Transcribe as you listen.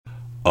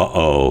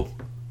Uh-oh.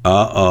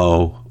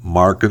 Uh-oh.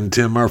 Mark and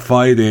Tim are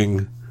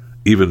fighting.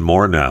 Even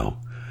more now.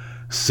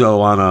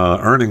 So on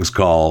a earnings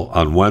call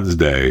on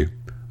Wednesday,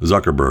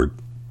 Zuckerberg,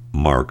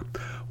 Mark,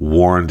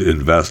 warned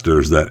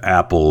investors that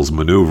Apple's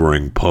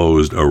maneuvering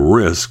posed a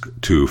risk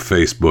to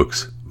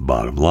Facebook's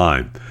bottom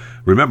line.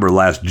 Remember,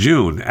 last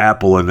June,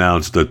 Apple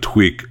announced a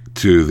tweak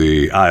to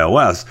the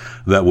iOS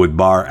that would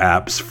bar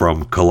apps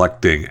from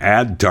collecting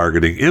ad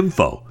targeting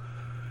info,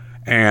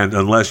 and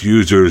unless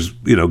users,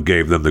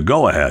 gave them the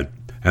go-ahead.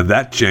 And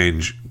that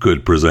change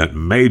could present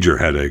major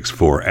headaches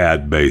for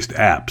ad-based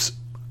apps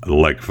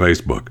like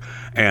Facebook.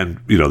 And,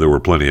 there were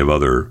plenty of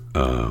other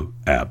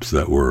apps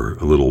that were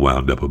a little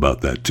wound up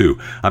about that, too.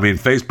 I mean,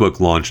 Facebook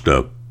launched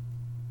a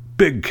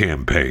big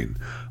campaign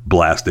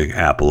blasting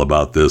Apple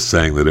about this,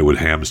 saying that it would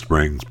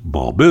hamstring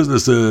small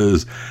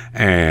businesses,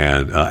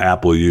 and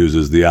Apple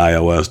uses the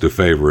iOS to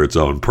favor its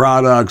own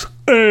products.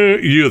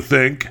 You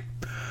think?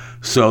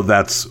 So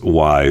that's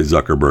why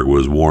Zuckerberg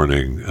was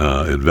warning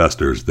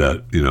investors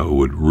that, it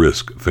would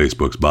risk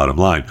Facebook's bottom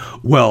line.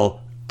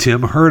 Well,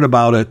 Tim heard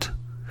about it.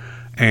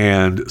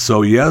 And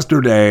so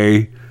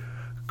yesterday,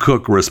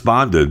 Cook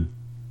responded,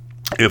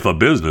 if a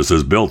business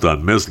is built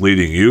on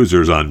misleading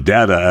users on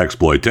data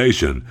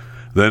exploitation,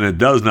 then it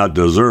does not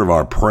deserve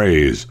our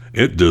praise.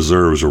 It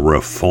deserves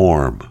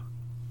reform.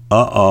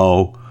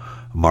 Uh-oh.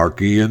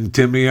 Marky and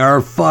Timmy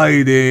are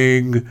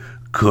fighting.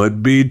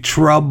 Could be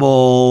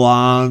trouble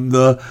on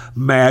the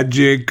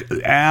magic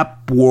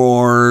app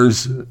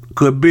wars.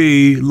 Could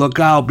be. Look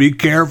out. Be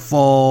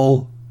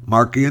careful.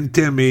 Marky and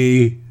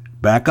Timmy,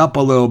 back up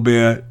a little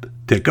bit.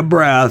 Take a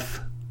breath.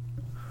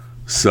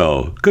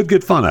 So, could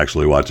get fun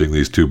actually watching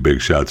these two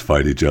big shots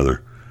fight each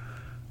other.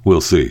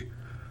 We'll see.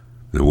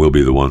 And we'll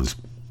be the ones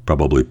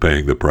probably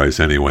paying the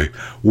price anyway.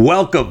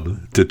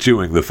 Welcome to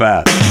Chewing the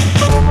Fat.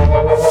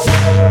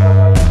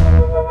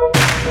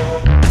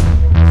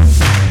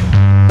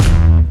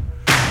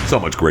 So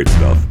much great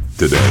stuff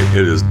today.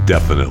 It is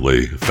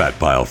definitely Fat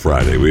Pile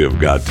Friday. We have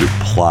got to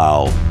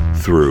plow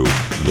through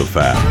the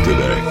fat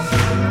today.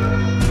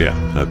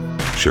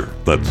 Yeah, sure.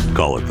 Let's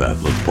call it that.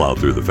 Let's plow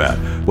through the fat.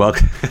 Well,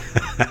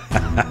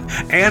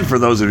 and for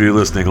those of you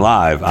listening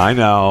live, I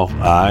know.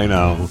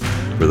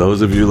 For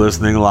those of you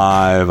listening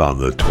live on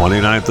the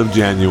 29th of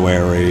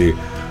January,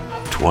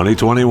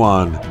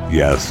 2021,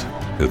 yes,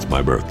 it's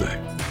my birthday.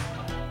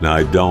 Now,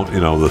 I don't,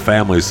 the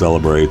family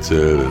celebrates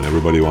it and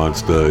everybody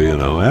wants to,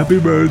 happy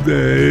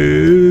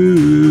birthday.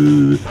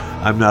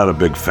 I'm not a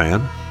big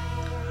fan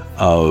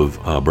of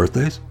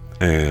birthdays.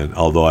 And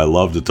although I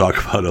love to talk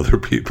about other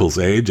people's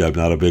age, I'm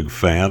not a big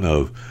fan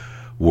of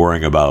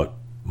worrying about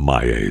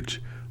my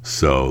age.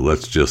 So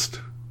let's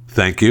just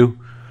thank you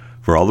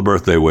for all the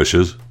birthday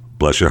wishes.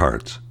 Bless your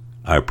hearts.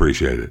 I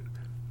appreciate it.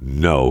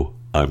 No,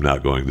 I'm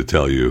not going to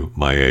tell you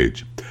my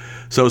age.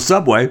 So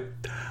Subway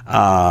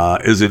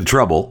is in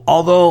trouble,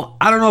 although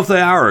I don't know if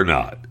they are or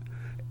not.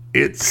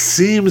 It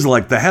seems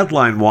like the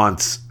headline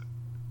wants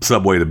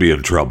Subway to be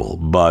in trouble,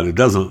 but it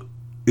doesn't,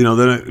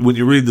 when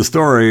you read the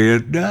story,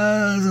 it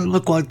doesn't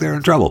look like they're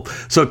in trouble.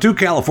 So 2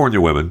 California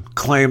women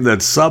claim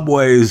that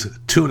Subway's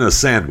tuna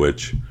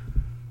sandwich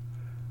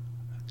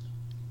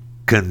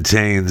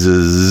contains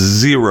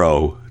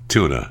 0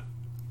 tuna.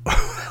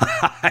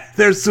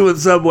 They're suing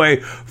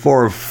Subway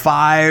for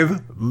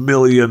 $5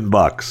 million.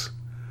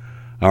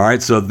 All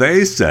right, so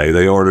they say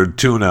they ordered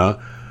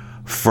tuna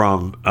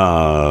from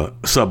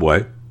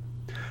Subway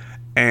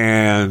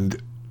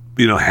and,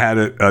 had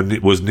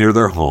it was near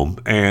their home.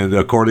 And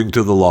according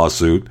to the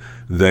lawsuit,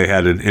 they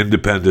had an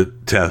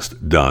independent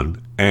test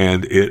done,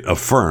 and it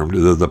affirmed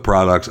that the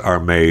products are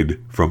made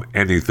from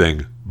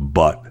anything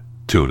but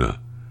tuna.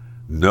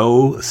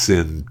 No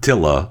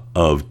scintilla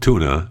of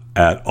tuna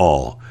at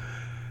all.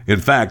 In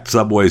fact,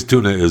 Subway's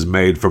tuna is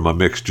made from a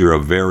mixture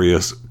of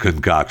various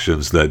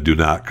concoctions that do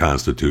not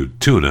constitute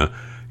tuna,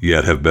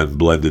 yet have been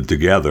blended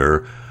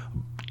together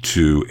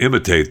to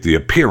imitate the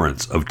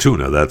appearance of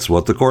tuna. That's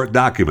what the court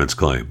documents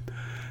claim.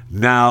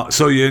 Now,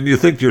 so you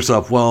think to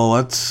yourself, well,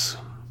 that's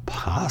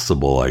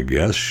possible, I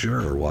guess.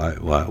 Sure, why?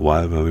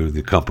 I mean,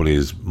 the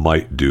companies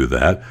might do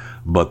that,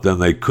 but then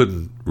they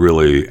couldn't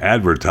really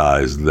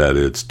advertise that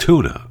it's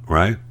tuna,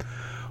 right?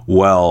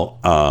 Well,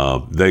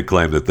 they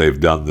claim that they've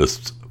done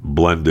this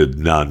blended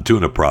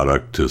non-tuna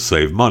product to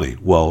save money.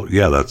 Well,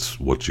 yeah, that's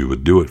what you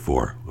would do it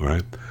for,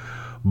 right?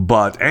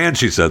 And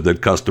she said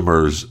that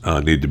customers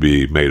need to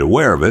be made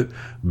aware of it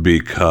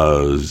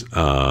because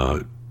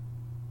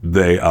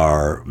they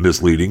are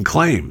misleading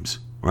claims,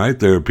 right?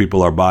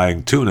 People are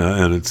buying tuna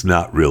and it's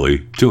not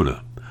really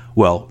tuna.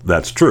 Well,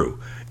 that's true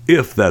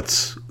if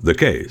that's the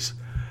case.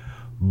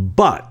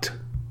 But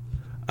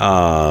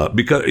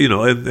because,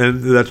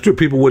 and that's true.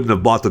 People wouldn't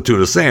have bought the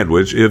tuna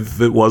sandwich if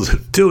it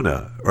wasn't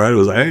tuna, right? It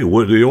was like, hey,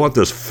 do you want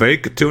this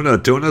fake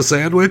tuna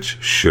sandwich?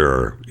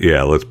 Sure.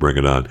 Yeah, let's bring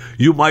it on.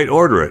 You might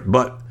order it,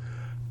 but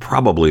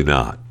probably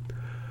not.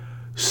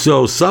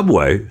 So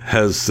Subway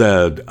has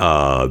said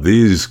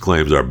these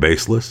claims are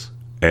baseless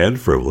and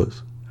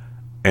frivolous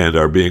and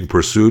are being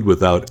pursued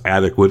without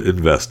adequate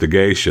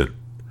investigation.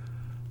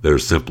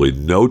 There's simply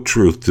no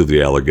truth to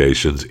the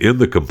allegations in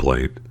the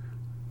complaint.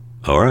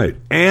 All right.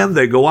 And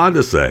they go on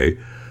to say,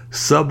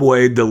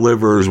 Subway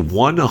delivers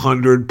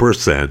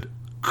 100%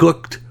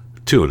 cooked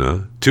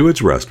tuna to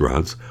its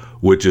restaurants,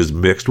 which is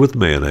mixed with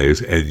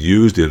mayonnaise and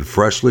used in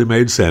freshly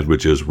made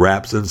sandwiches,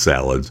 wraps, and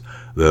salads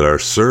that are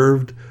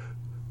served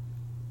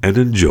and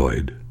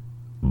enjoyed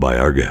by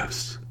our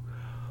guests.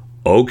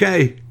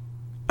 Okay.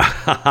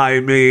 I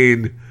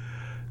mean,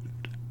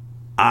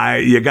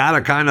 you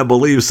gotta kind of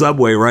believe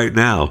Subway right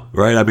now,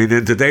 right? I mean,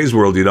 in today's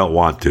world, you don't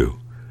want to.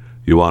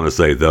 You want to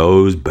say,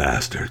 those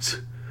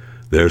bastards,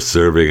 they're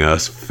serving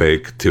us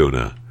fake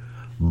tuna.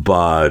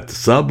 But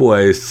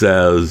Subway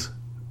says,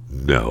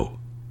 no,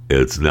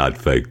 it's not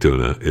fake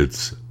tuna.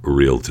 It's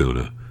real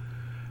tuna.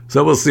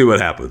 So we'll see what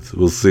happens.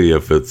 We'll see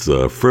if it's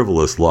a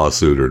frivolous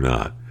lawsuit or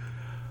not.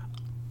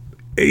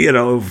 You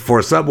know,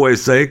 for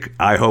Subway's sake,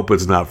 I hope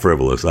it's not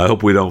frivolous. I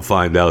hope we don't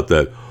find out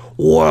that,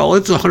 well,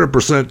 it's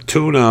 100%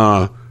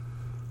 tuna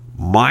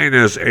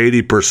minus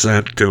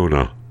 80%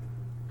 tuna.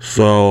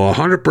 So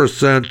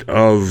 100%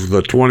 of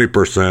the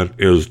 20%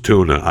 is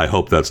tuna. I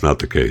hope that's not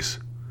the case.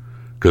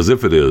 Because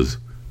if it is,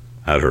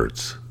 that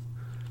hurts.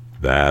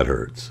 That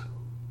hurts.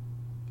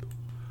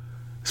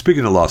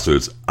 Speaking of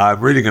lawsuits,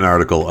 I'm reading an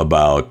article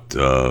about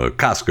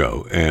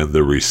Costco and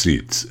the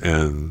receipts.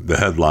 And the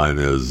headline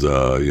is,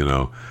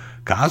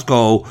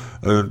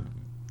 Costco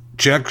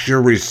checks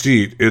your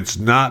receipt. It's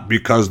not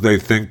because they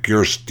think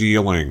you're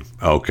stealing.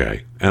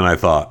 Okay. And I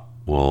thought,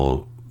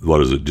 well, what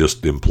is it,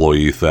 just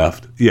employee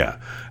theft? Yeah.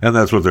 And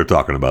that's what they're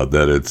talking about,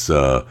 that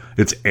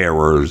it's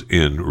errors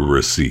in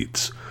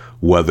receipts.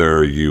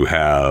 Whether you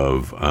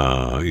have,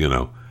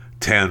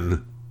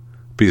 10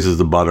 pieces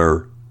of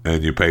butter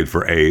and you paid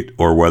for 8,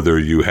 or whether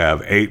you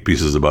have 8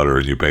 pieces of butter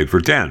and you paid for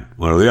 10,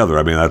 one or the other.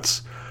 I mean,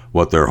 that's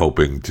what they're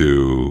hoping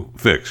to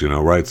fix,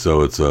 right?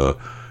 So it's an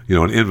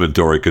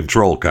inventory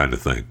control kind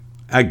of thing.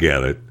 I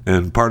get it.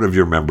 And part of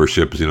your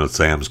membership is,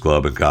 Sam's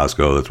Club and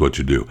Costco, that's what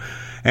you do.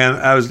 And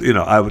I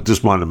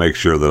just wanted to make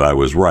sure that I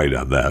was right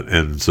on that.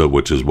 And so,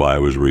 which is why I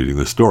was reading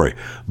the story.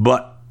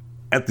 But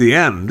at the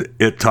end,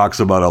 it talks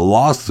about a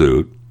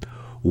lawsuit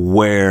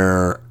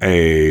where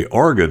a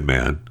Oregon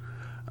man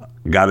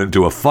got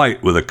into a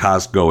fight with a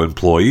Costco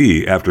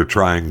employee after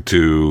trying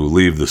to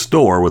leave the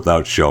store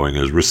without showing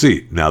his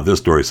receipt. Now, this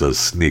story says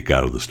sneak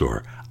out of the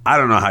store. I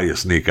don't know how you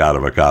sneak out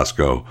of a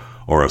Costco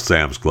or a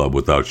Sam's Club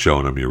without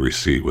showing them your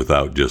receipt,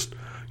 without just,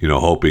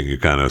 hoping you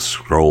kind of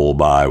scroll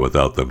by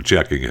without them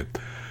checking it.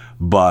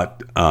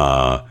 But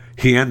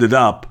he ended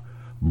up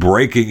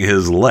breaking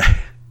his leg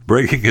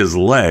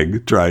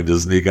trying to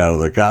sneak out of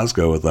the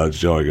Costco without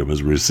showing him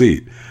his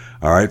receipt.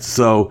 All right,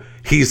 so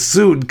he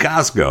sued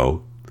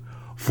Costco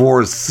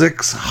for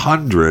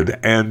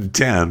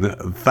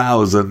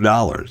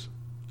 $610,000.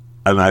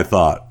 And I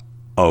thought,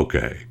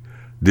 okay,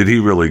 did he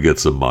really get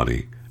some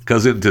money?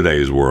 Because in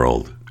today's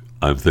world,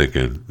 I'm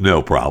thinking,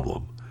 no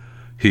problem.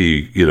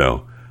 He,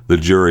 the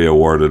jury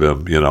awarded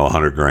him,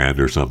 $100,000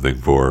 or something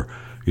for,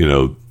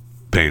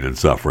 pain and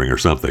suffering or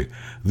something.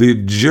 The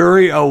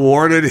jury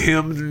awarded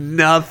him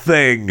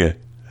nothing.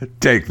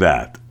 Take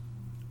that.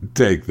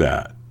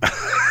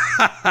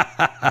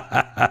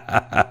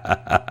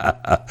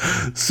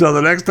 So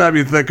the next time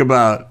you think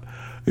about,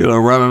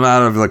 running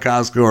out of the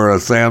Costco or a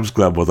Sam's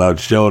Club without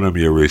showing them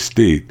your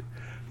receipt,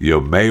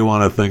 you may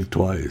want to think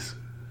twice.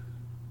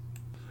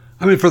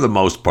 I mean, for the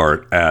most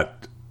part, I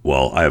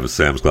have a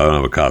Sam's Club. I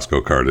don't have a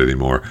Costco card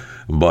anymore.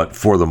 But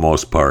for the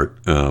most part,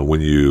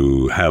 when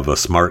you have a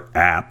smart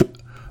app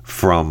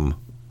from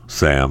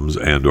Sam's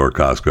and or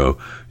Costco,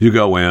 you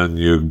go in,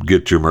 you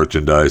get your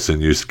merchandise,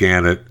 and you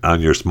scan it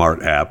on your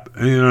smart app.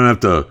 And you don't have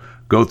to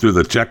go through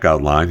the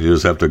checkout line. You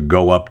just have to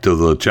go up to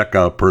the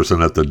checkout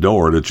person at the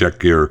door to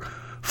check your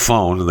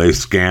phone. They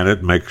scan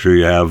it, make sure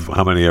you have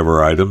how many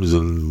ever items,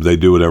 and they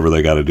do whatever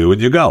they got to do, and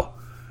you go.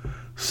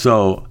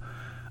 So,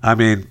 I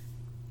mean,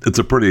 it's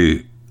a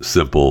pretty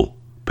simple,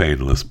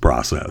 painless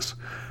process.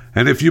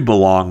 And if you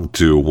belong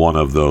to one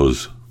of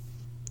those,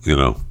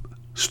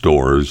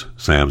 stores,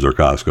 Sam's or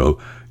Costco,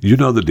 you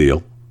know the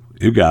deal.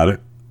 You got it.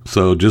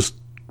 So just,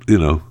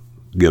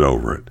 get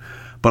over it.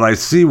 But I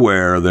see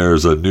where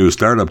there's a new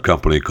startup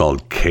company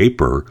called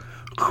Caper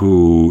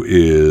who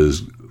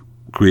is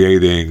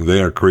creating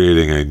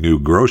a new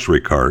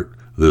grocery cart,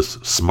 this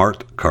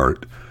smart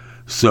cart,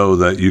 so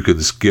that you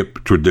can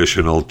skip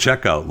traditional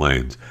checkout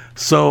lanes.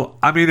 So,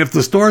 I mean, if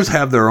the stores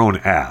have their own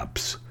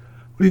apps,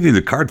 what do you need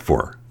the cart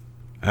for?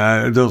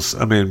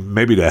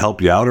 Maybe to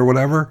help you out or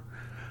whatever.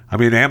 I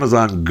mean,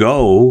 Amazon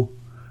Go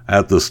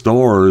at the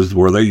stores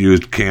where they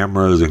used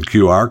cameras and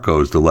QR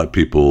codes to let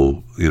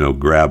people,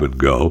 grab and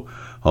go.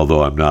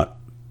 Although I'm not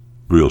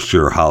real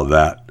sure how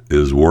that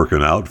is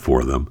working out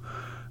for them.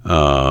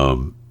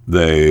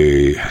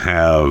 They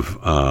have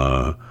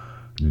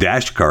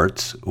dash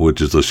carts,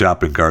 which is a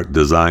shopping cart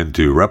designed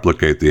to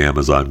replicate the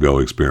Amazon Go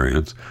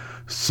experience.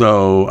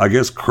 So I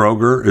guess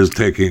Kroger is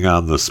taking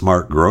on the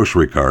smart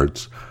grocery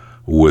carts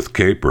with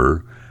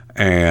Caper,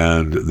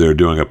 and they're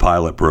doing a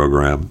pilot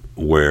program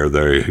where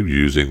they're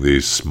using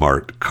these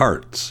smart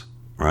carts,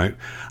 right?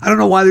 I don't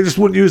know why they just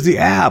wouldn't use the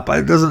app.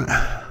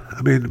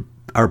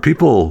 Are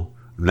people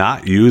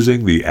not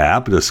using the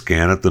app to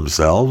scan it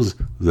themselves?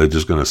 They're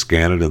just going to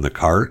scan it in the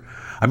cart?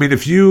 I mean,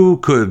 if you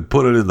could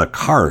put it in the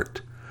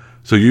cart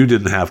so you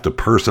didn't have to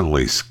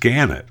personally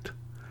scan it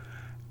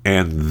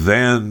and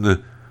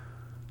then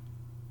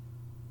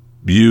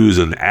use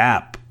an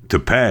app to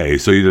pay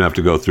so you didn't have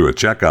to go through a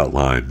checkout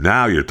line,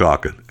 now you're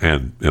talking.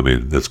 And, I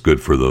mean, that's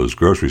good for those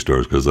grocery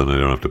stores because then they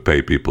don't have to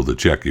pay people to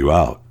check you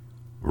out.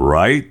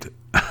 Right?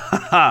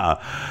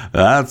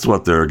 That's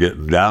what they're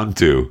getting down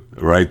to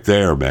right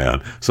there,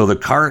 man. So the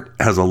cart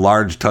has a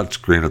large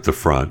touchscreen at the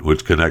front,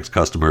 which connects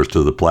customers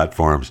to the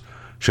platform's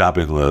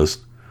shopping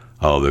list.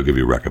 Oh, they'll give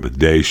you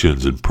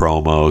recommendations and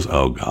promos.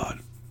 Oh, God.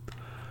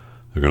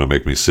 They're going to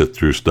make me sit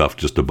through stuff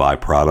just to buy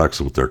products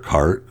with their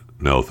cart?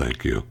 No,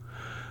 thank you.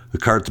 The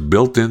cart's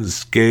built-in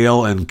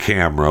scale and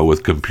camera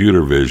with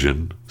computer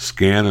vision,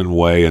 scan and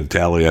weigh and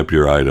tally up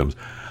your items.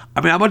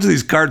 I mean, how much do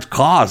these carts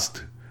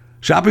cost?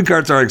 Shopping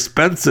carts are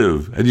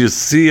expensive, and you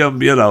see them,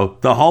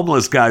 the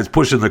homeless guys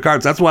pushing the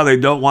carts. That's why they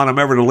don't want them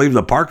ever to leave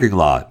the parking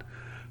lot.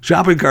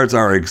 Shopping carts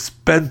are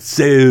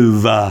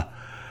expensive. I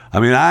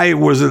don't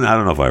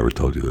know if I ever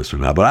told you this or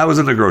not, but I was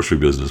in the grocery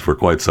business for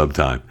quite some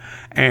time,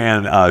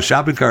 and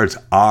shopping carts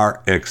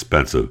are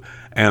expensive.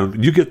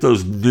 And you get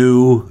those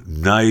new,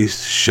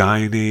 nice,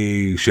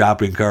 shiny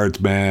shopping carts,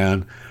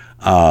 man.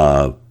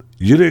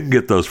 You didn't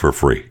get those for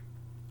free.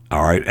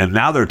 All right. And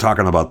now they're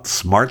talking about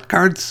smart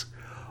carts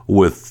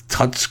with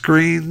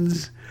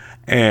touchscreens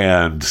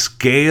and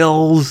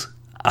scales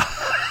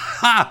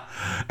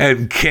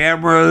and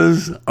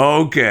cameras.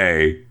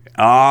 Okay.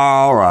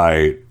 All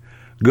right.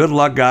 Good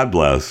luck. God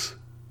bless.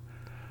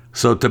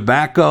 So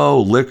tobacco,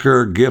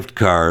 liquor, gift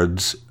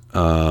cards,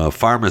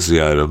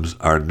 pharmacy items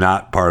are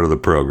not part of the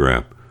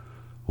program.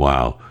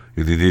 Wow.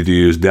 You need to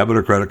use debit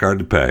or credit card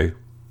to pay.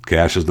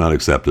 Cash is not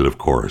accepted, of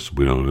course.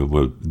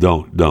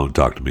 Don't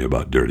talk to me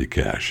about dirty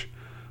cash.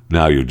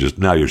 Now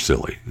you're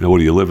silly.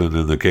 What are you living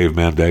in the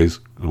caveman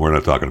days? We're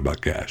not talking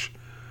about cash.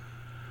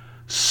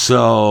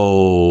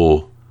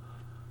 So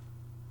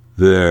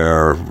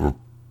they're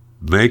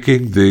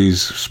making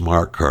these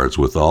smart cards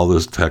with all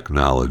this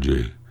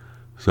technology.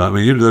 So, I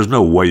mean, there's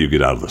no way you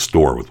get out of the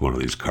store with one of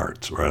these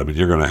carts, right? I mean,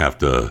 you're going to have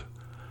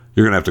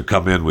to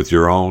come in with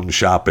your own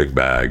shopping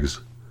bags,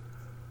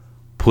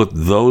 put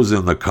those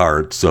in the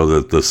cart so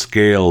that the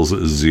scales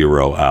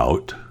zero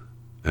out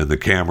and the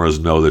cameras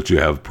know that you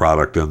have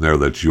product in there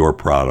that's your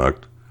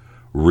product.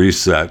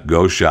 Reset,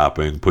 go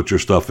shopping, put your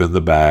stuff in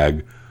the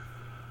bag,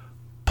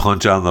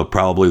 punch on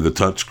probably the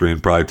touchscreen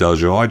probably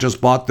tells you, I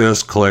just bought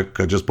this, click.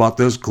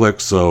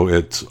 So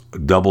it's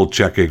double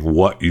checking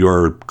what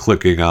you're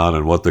clicking on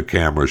and what the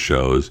camera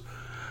shows.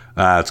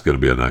 That's going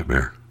to be a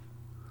nightmare.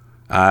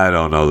 I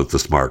don't know that the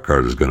smart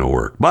card is going to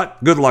work,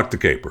 but good luck to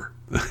Caper.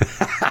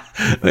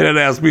 They didn't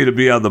ask me to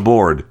be on the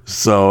board.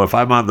 So if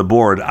I'm on the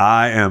board,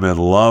 I am in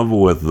love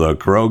with the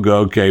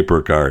Krogo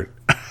Caper cart.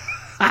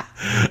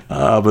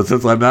 But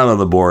since I'm not on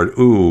the board,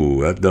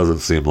 that doesn't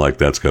seem like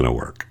that's going to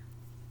work.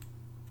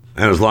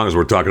 And as long as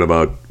we're talking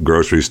about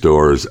grocery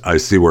stores, I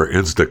see where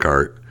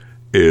Instacart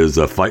is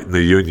fighting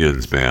the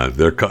unions, man.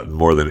 They're cutting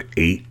more than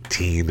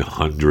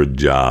 1,800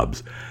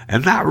 jobs.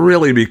 And not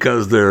really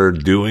because they're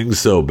doing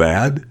so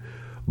bad,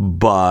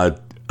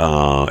 but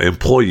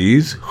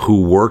employees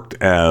who worked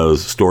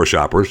as store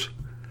shoppers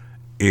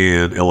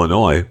in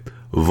Illinois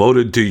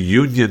voted to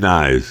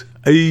unionize.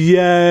 Yay!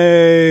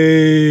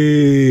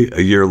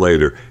 A year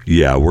later,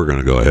 yeah, we're going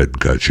to go ahead and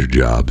cut your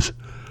jobs.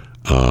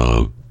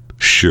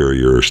 Sure,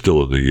 you're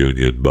still in the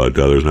union, but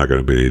there's not going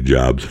to be any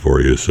jobs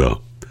for you,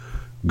 so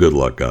good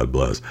luck, God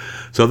bless.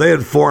 So they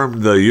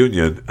informed the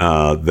union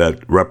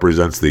that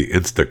represents the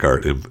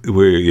Instacart.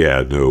 We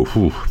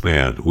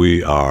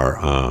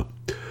are,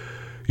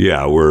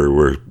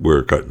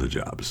 we're cutting the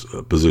jobs.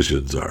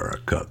 Positions are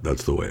cut.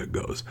 That's the way it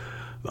goes.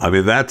 I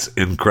mean, that's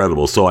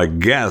incredible. So I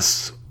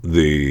guess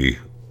the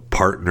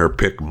partner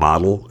pick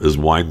model is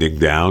winding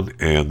down,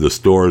 and the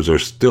stores are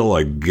still,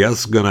 I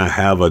guess, going to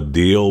have a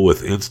deal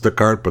with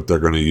Instacart, but they're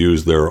going to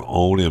use their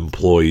own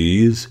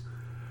employees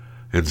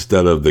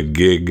instead of the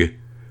gig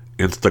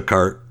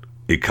Instacart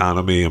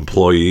economy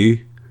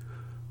employee.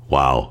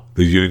 Wow,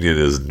 the union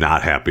is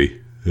not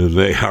happy. And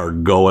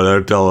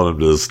they're telling them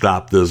to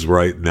stop this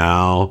right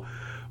now.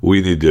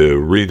 We need to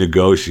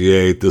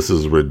renegotiate. This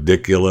is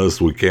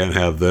ridiculous. We can't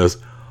have this.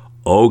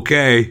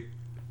 Okay.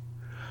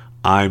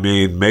 I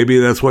mean, maybe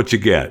that's what you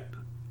get,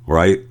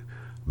 right?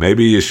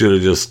 Maybe you should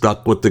have just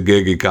stuck with the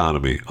gig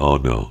economy. Oh,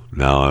 no.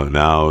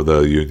 Now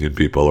the union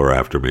people are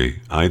after me.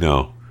 I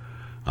know.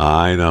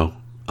 I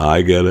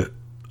get it.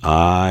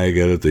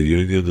 The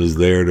union is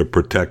there to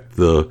protect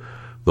the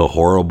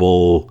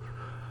horrible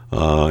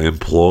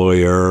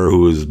employer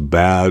who is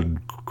bad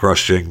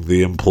crushing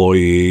the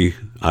employee.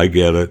 I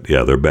get it.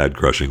 Yeah, they're bad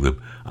crushing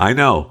them. I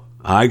know.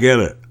 I get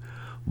it.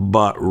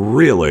 But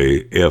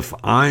really, if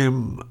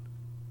I'm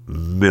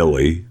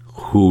Millie,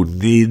 who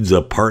needs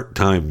a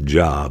part-time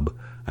job,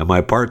 and my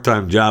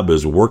part-time job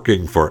is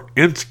working for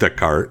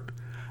Instacart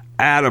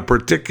at a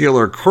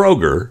particular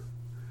Kroger,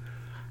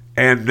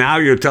 And now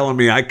you're telling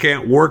me I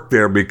can't work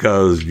there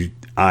because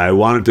I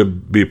wanted to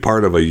be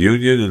part of a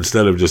union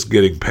instead of just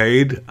getting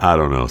paid? I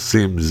don't know.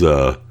 Seems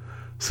a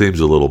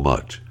little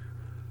much.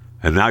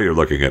 And now you're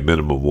looking at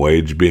minimum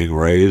wage being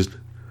raised.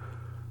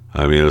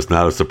 I mean, it's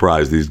not a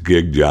surprise. These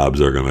gig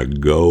jobs are going to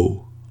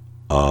go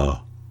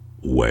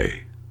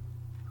away.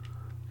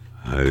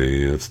 I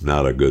mean, it's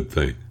not a good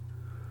thing.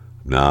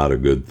 Not a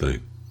good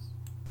thing.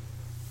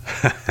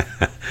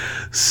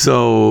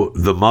 So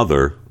the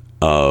mother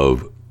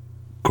of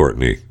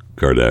Kourtney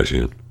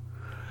Kardashian,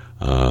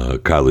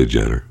 Kylie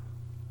Jenner,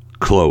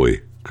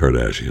 Khloe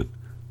Kardashian,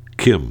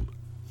 Kim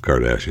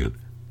Kardashian,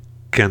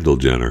 Kendall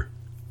Jenner,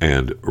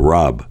 and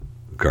Rob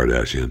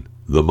Kardashian,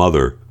 the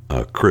mother,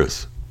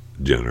 Kris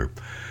Jenner,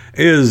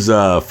 is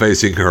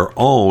facing her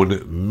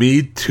own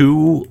Me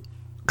Too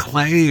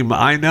claim.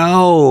 I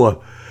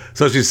know.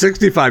 So she's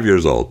 65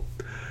 years old.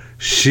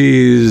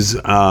 She's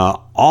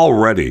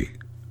already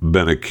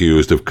been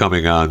accused of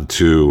coming on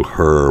to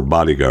her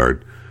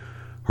bodyguard,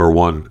 her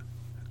one,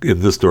 in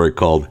this story,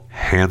 called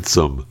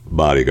handsome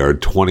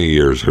bodyguard, 20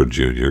 years her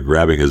junior,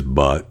 grabbing his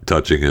butt,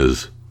 touching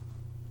his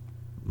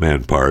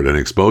man part, and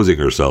exposing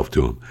herself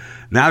to him.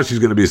 Now she's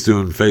going to be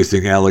soon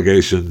facing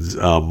allegations,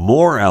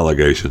 more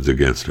allegations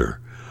against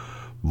her.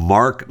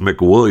 Mark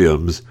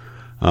McWilliams,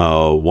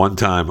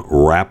 one-time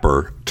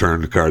rapper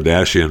turned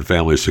Kardashian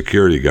family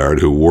security guard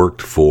who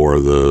worked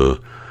for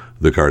the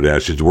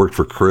Kardashians, worked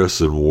for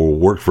Kris and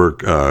worked for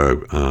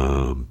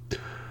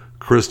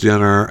Kris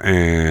Jenner,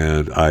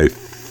 and I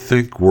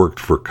think worked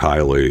for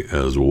Kylie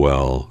as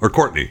well, or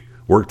Kourtney.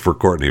 Worked for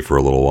Kourtney for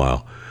a little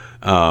while.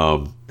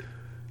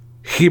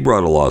 He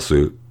brought a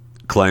lawsuit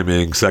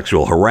claiming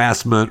sexual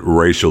harassment,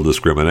 racial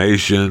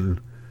discrimination,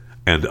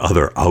 and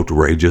other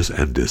outrageous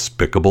and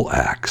despicable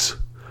acts.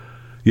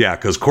 Yeah,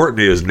 because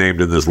Kourtney is named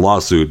in this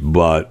lawsuit,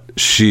 but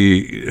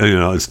she,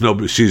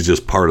 she's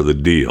just part of the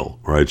deal,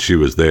 right? She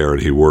was there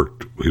and he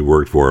worked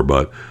for her,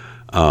 but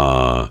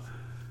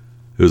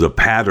it was a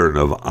pattern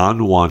of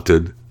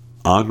unwanted,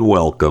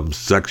 unwelcome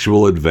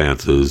sexual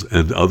advances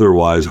and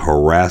otherwise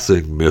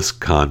harassing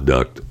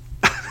misconduct.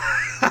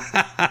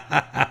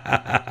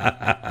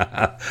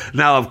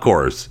 Now, of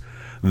course,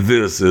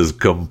 this is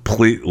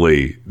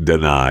completely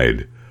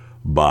denied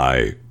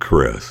by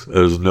Kris.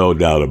 There's no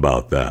doubt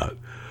about that.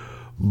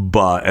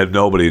 And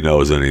nobody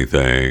knows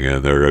anything,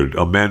 and they're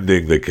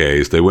amending the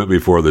case. They went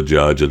before the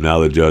judge, and now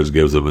the judge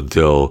gives them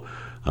until,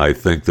 I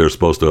think they're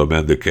supposed to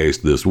amend the case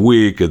this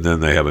week, and then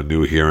they have a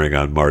new hearing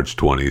on March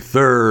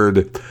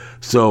 23rd.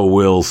 So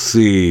we'll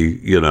see,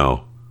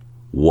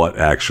 what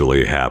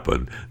actually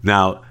happened.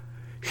 Now,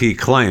 he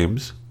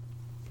claims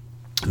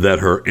that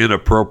her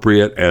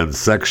inappropriate and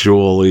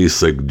sexually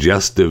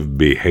suggestive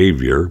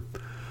behavior,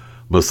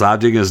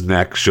 massaging his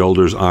neck,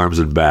 shoulders, arms,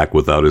 and back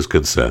without his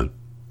consent,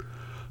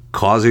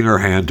 causing her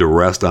hand to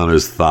rest on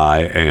his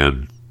thigh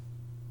and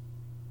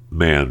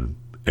man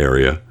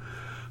area,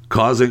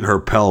 causing her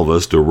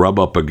pelvis to rub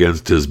up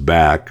against his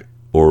back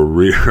or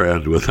rear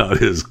end without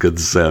his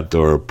consent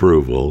or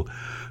approval,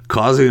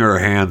 causing her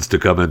hands to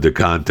come into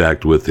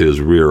contact with his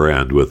rear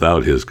end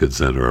without his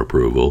consent or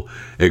approval,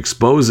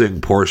 exposing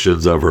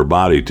portions of her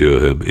body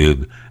to him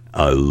in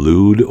a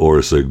lewd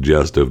or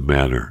suggestive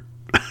manner.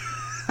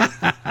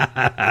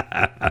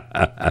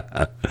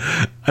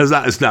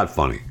 It's not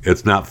funny.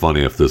 It's not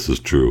funny if this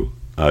is true.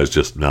 It's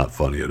just not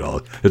funny at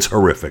all. It's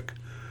horrific.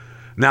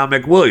 Now,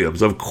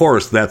 McWilliams, of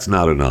course, that's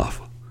not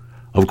enough.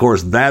 Of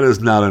course, that is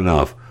not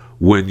enough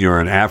when you're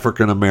an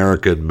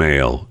African-American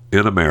male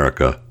in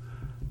America.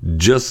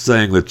 Just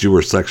saying that you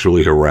were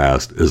sexually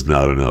harassed is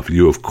not enough.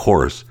 You, of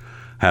course,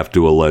 have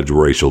to allege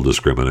racial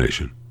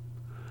discrimination,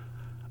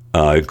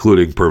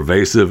 including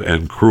pervasive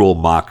and cruel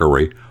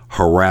mockery,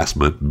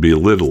 harassment,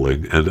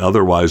 belittling, and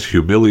otherwise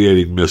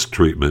humiliating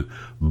mistreatment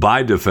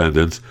by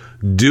defendants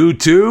due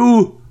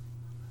to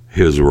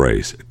his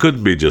race. It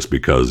couldn't be just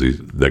because he's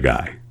the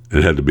guy.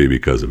 It had to be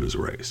because of his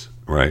race,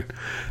 right?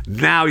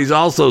 Now he's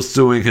also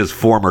suing his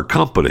former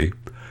company,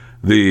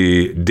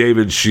 the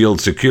David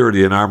Shield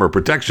Security and Armor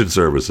Protection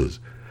Services.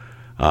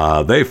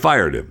 They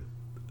fired him,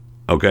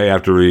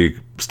 after he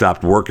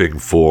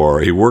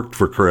worked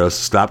for Kris,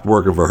 stopped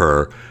working for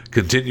her,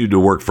 continued to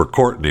work for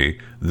Kourtney.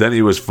 Then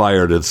he was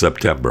fired in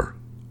September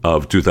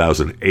of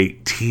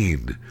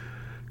 2018.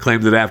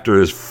 Claimed that after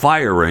his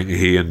firing,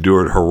 he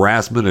endured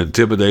harassment,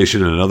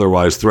 intimidation, and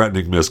otherwise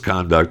threatening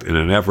misconduct in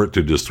an effort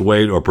to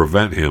dissuade or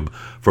prevent him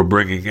from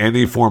bringing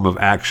any form of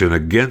action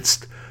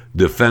against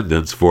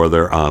defendants for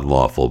their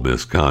unlawful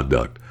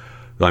misconduct.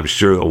 I'm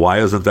sure, why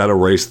isn't that a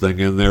race thing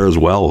in there as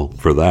well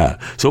for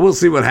that? So we'll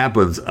see what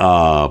happens.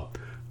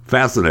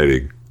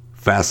 Fascinating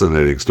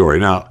story.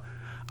 Now,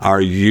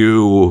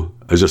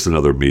 it's just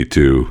another Me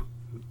Too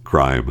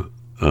crime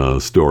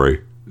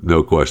story,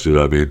 no question.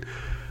 I mean,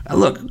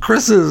 look,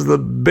 Kris is the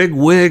big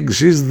wig.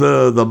 She's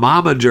the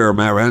momager,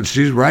 man.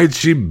 She's right.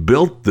 She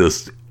built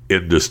this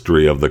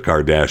industry of the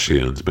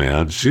Kardashians,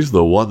 man. She's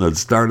the one that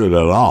started it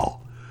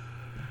all.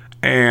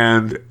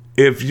 And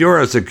if you're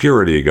a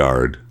security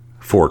guard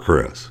for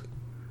Kris,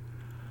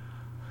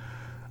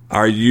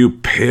 Are you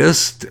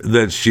pissed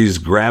that she's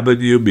grabbing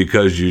you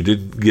because you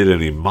didn't get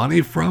any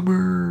money from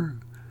her?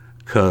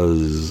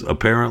 Because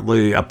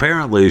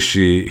apparently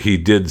he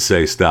did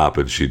say stop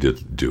and she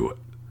didn't do it.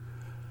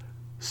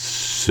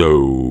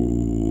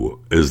 So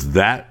is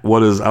that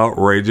what is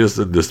outrageous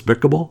and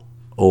despicable?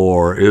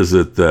 Or is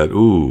it that,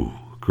 ooh,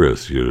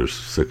 Chris, you're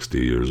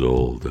 60 years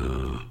old.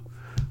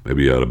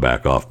 Maybe you ought to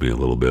back off me a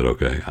little bit,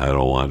 okay? I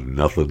don't want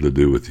nothing to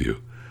do with you.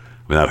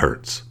 I mean, that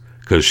hurts.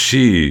 Because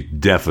she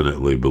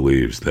definitely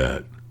believes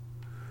that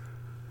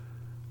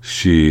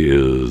she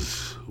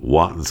is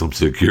wanting some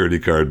security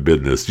card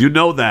business. You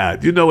know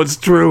that. You know it's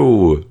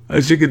true.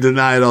 And she can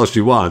deny it all she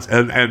wants.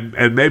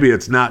 And maybe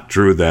it's not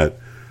true that,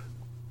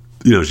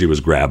 you know, she was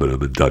grabbing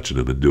him and touching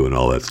him and doing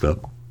all that stuff.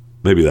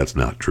 Maybe that's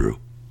not true.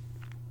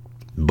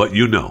 But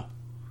you know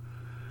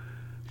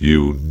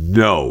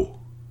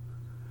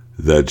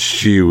that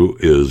she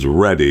is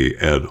ready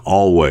and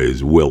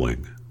always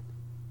willing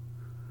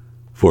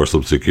for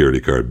some security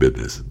card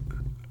business.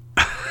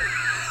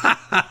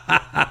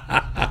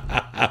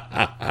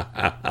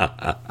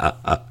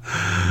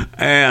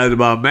 And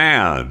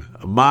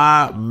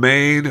my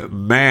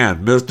main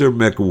man, Mr.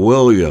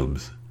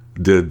 McWilliams,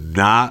 did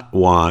not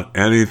want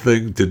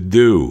anything to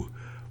do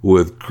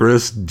with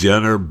Kris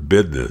Jenner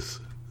business.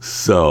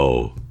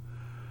 So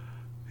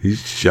he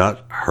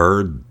shut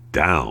her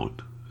down.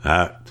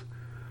 That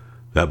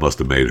must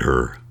have made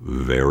her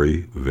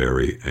very,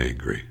 very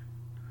angry.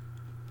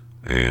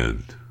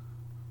 And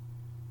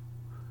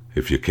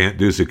if you can't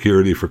do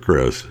security for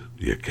Chris,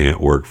 you can't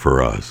work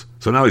for us.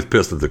 So now he's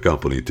pissed at the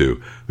company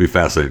too. It'll be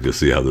fascinating to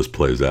see how this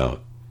plays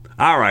out.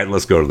 All right,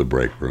 let's go to the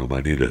break room.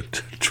 I need a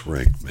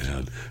drink,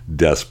 man,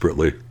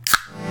 desperately.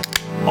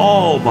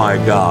 Oh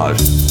my gosh.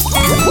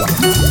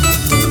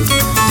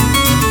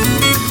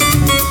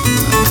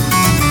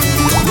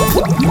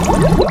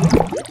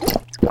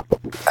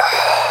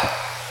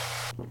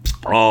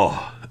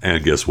 Oh,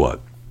 and guess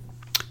what?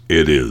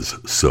 It is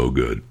so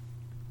good.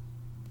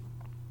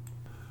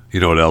 You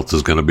know what else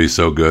is going to be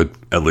so good?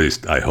 At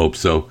least I hope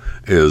so.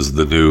 Is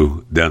the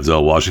new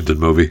Denzel Washington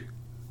movie,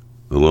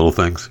 The Little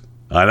Things.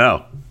 I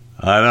know.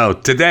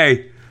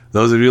 Today,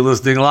 those of you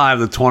listening live,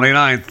 the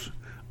 29th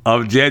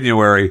of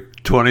January,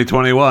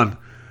 2021,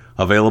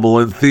 available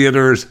in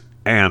theaters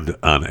and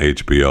on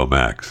HBO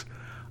Max.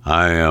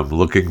 I am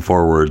looking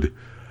forward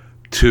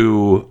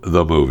to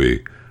the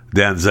movie.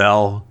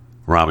 Denzel,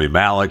 Rami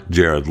Malek,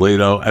 Jared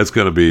Leto. It's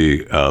going to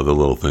be The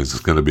Little Things.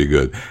 It's going to be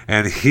good.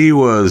 And he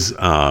was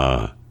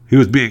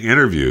being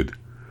interviewed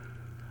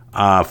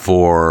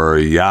for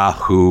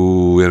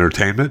Yahoo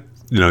Entertainment.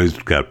 You know, he's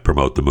got to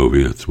promote the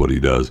movie. That's what he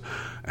does.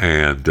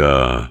 And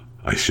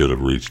I should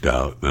have reached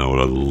out. I would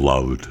have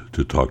loved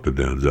to talk to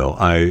Denzel.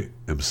 I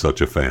am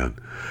such a fan.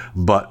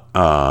 But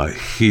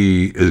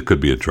he could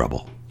be in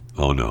trouble.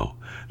 Oh, no.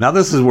 Now,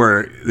 this is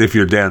where, if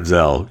you're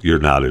Denzel, you're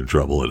not in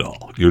trouble at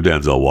all. You're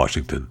Denzel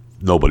Washington.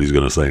 Nobody's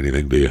going to say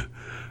anything to you,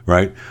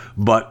 right?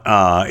 But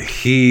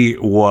he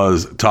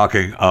was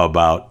talking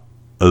about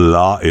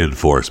law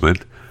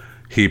enforcement.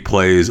 He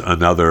plays a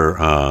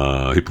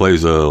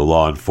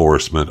law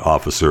enforcement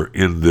officer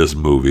in this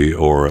movie,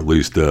 or at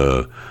least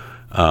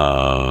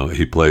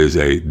he plays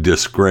a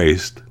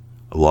disgraced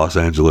Los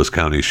Angeles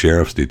County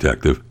Sheriff's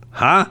detective.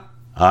 Huh?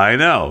 I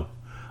know.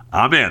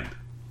 I'm in.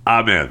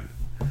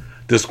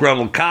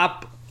 Disgruntled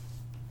cop,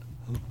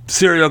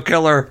 serial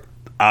killer,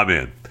 I'm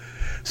in.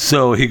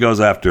 So he goes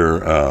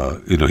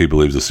after, he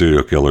believes the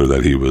serial killer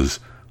that he was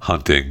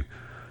hunting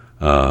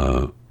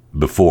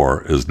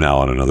before is now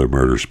on another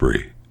murder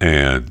spree.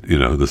 And,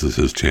 this is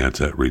his chance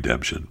at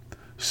redemption.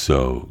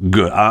 So,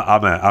 good.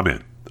 I'm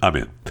in.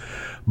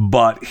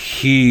 But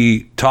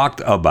he talked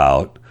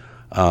about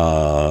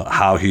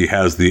how he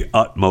has the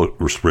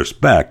utmost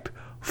respect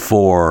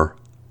for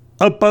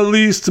a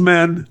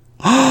policeman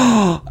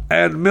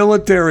and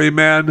military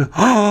men.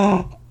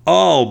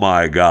 Oh,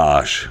 my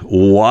gosh.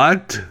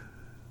 What?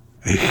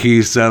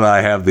 He said,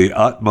 I have the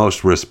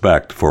utmost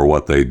respect for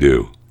what they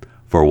do,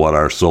 for what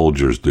our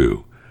soldiers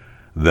do,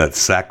 that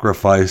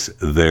sacrifice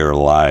their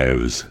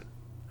lives.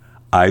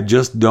 I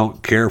just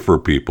don't care for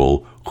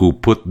people who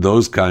put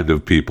those kind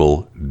of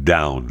people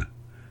down.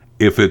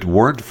 If it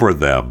weren't for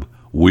them,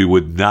 we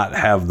would not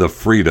have the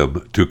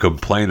freedom to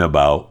complain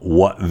about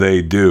what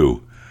they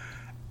do.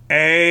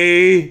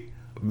 Amen,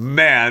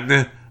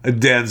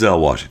 Denzel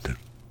Washington.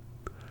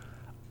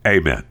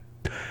 Amen.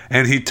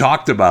 And he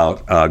talked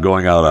about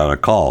going out on a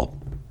call.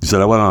 He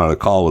said, I went on a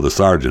call with a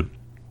sergeant.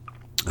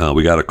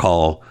 We got a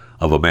call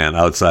of a man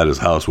outside his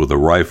house with a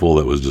rifle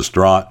that was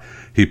distraught.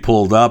 He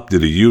pulled up,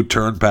 did a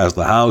U-turn past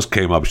the house,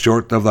 came up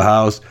short of the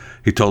house.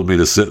 He told me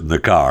to sit in the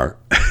car.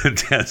 And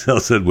Denzel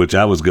said, which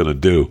I was going to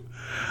do.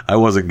 I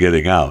wasn't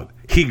getting out.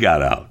 He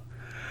got out.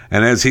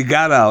 And as he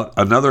got out,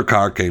 another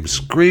car came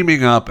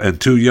screaming up,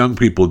 and two young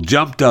people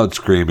jumped out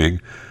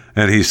screaming.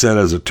 And he said,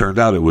 as it turned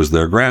out, it was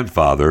their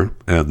grandfather.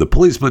 And the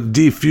policeman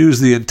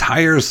defused the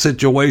entire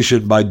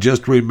situation by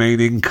just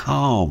remaining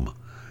calm.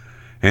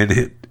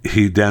 And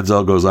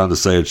Denzel goes on to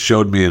say, it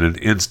showed me in an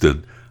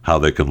instant how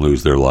they can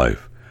lose their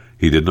life.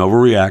 He didn't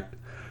overreact.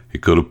 He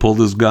could have pulled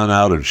his gun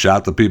out and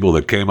shot the people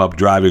that came up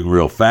driving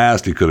real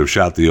fast. He could have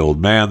shot the old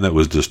man that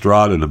was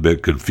distraught and a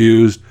bit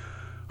confused,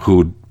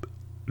 who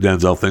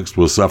Denzel thinks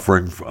was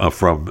suffering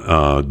from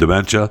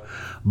dementia.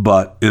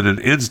 But in an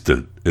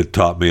instant, it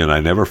taught me, and I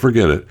never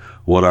forget it,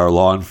 what our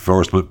law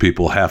enforcement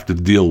people have to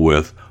deal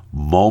with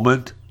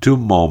moment to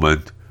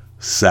moment,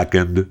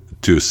 second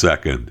to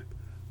second.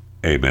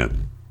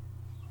 Amen.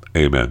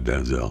 Amen,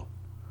 Denzel.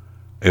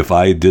 If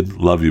I didn't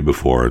love you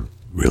before, and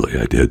really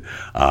I did,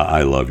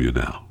 I love you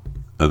now.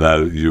 And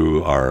that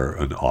you are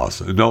an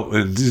awesome... No,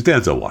 it's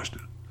Denzel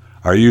Washington.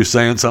 Are you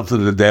saying something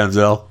to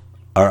Denzel?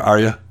 Are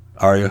you?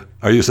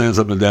 Are you saying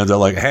something to Denzel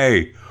like,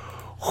 hey,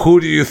 who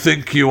do you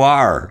think you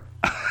are?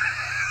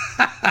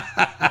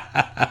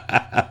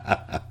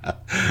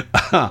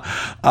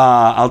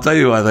 I'll tell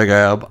you who I think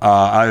I am.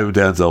 I am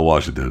Denzel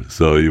Washington,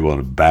 so you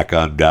want to back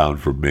on down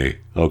from me,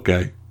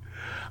 okay?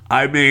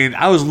 I mean,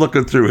 I was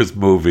looking through his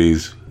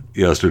movies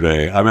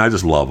yesterday. I mean, I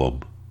just love them.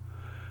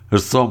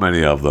 There's so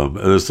many of them.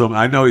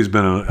 I know he's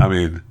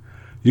been,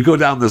 you go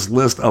down this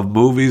list of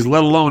movies,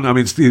 let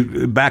alone,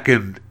 Steve, back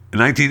in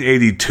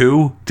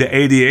 1982 to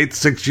 88,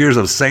 6 years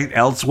of Saint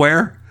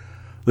Elsewhere,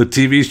 the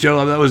TV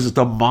show, that was just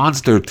a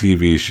monster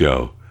TV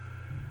show.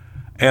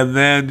 And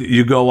then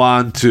you go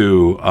on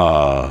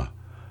to,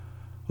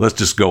 let's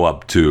just go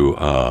up to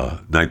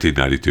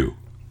 1992,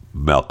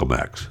 Malcolm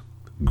X.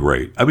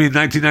 Great.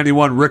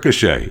 1991,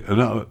 Ricochet.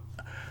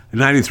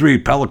 93,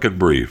 Pelican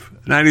Brief.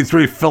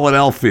 93,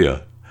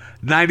 Philadelphia.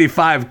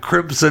 95,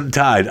 Crimson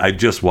Tide. I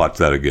just watched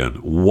that again.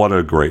 What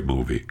a great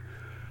movie.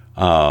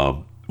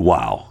 Wow.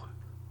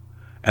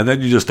 And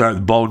then you just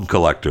start Bone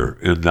Collector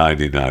in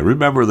 99.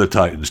 Remember the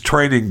Titans.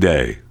 Training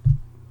Day.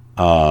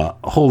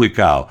 Holy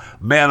cow.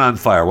 Man on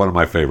Fire, one of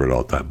my favorite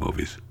all-time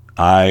movies.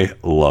 I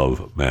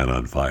love Man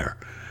on Fire.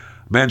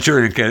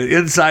 Manchurian Candidate.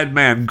 Inside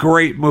Man,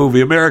 great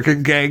movie.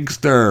 American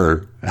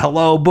Gangster.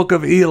 Hello, Book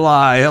of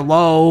Eli.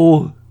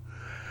 Hello.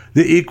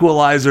 The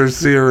Equalizer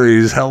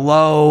series.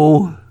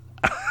 Hello.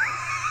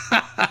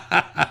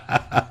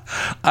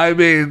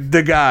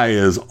 The guy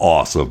is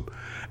awesome.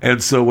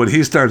 And so when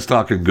he starts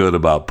talking good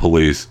about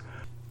police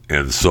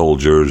and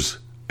soldiers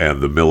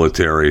and the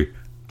military,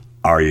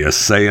 are you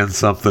saying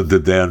something to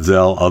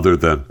Denzel other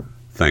than,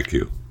 thank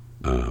you,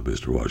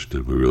 Mr.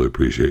 Washington? We really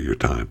appreciate your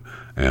time.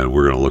 And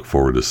we're going to look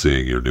forward to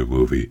seeing your new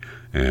movie.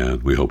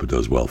 And we hope it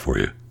does well for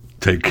you.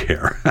 Take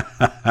care.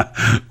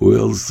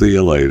 We'll see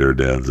you later,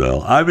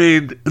 Denzel.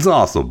 It's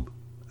awesome.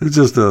 It's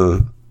just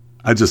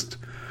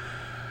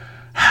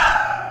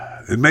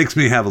it makes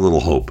me have a little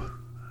hope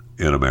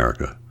in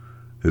America.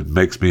 It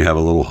makes me have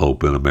a little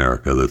hope in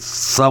America that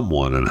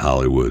someone in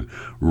Hollywood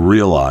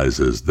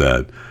realizes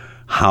that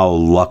how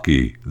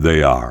lucky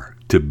they are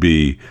to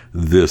be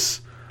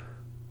this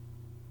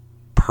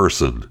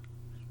person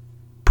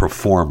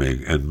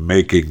performing and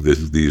making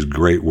these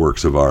great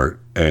works of art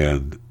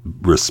and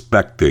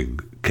respecting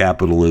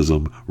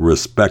capitalism,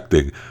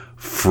 respecting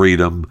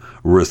freedom,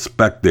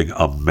 respecting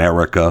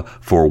America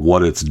for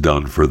what it's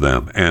done for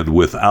them. And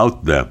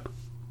without them,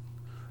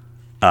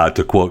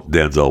 to quote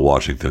Denzel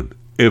Washington,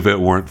 if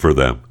it weren't for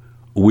them,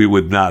 we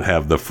would not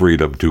have the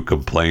freedom to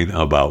complain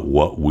about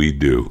what we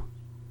do.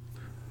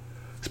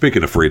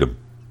 Speaking of freedom,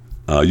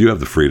 you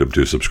have the freedom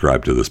to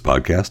subscribe to this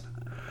podcast,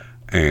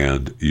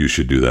 and you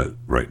should do that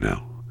right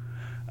now.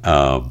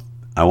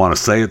 I want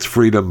to say it's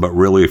freedom, but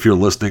really, if you're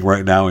listening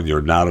right now and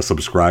you're not a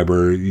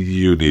subscriber,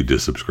 you need to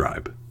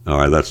subscribe. All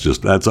right,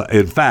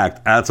 in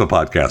fact, that's a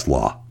podcast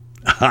law.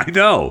 I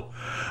know.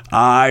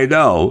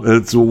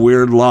 It's a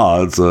weird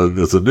law. It's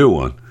a new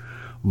one.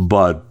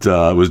 But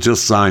it was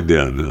just signed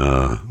in.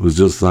 It was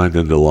just signed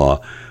into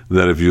law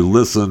that if you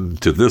listen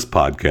to this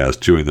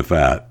podcast, Chewing the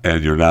Fat,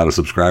 and you're not a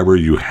subscriber,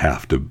 you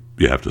have to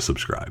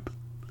subscribe.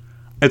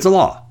 It's a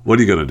law. What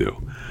are you going to do?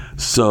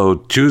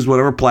 So choose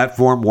whatever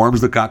platform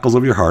warms the cockles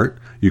of your heart.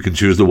 You can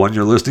choose the one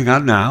you're listening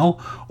on now,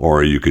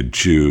 or you could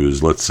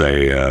choose, let's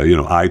say,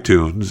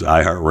 iTunes,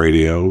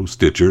 iHeartRadio,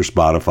 Stitcher,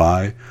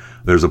 Spotify.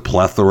 There's a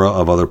plethora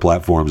of other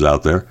platforms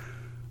out there.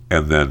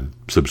 And then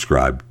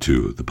subscribe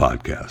to the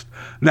podcast.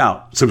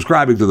 Now,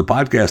 subscribing to the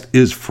podcast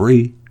is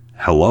free.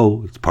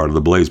 Hello, it's part of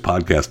the Blaze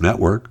Podcast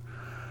Network.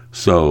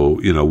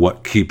 So,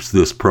 what keeps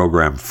this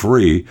program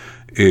free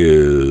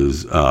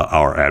is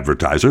our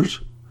advertisers,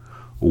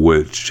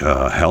 which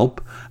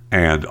help,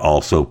 and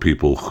also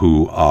people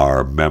who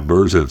are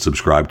members and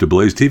subscribe to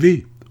Blaze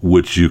TV,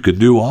 which you can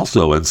do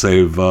also and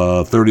save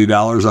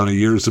 $30 on a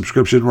year's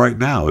subscription right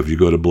now if you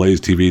go to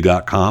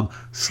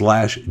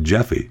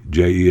blazetv.com/Jeffy,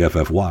 Jeffy.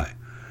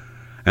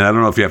 And I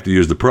don't know if you have to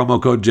use the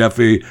promo code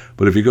Jeffy,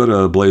 but if you go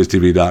to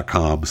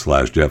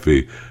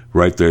blazetv.com/Jeffy,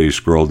 right there you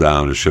scroll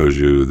down, it shows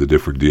you the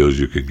different deals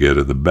you can get,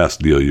 and the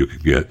best deal you can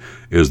get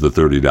is the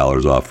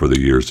 $30 off for the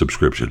year's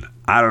subscription.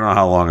 I don't know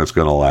how long it's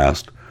going to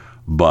last,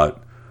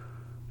 but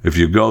if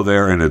you go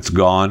there and it's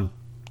gone,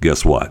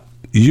 guess what?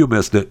 You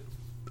missed it.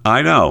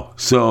 I know.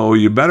 So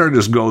you better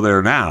just go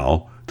there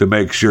now to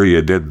make sure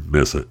you didn't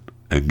miss it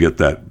and get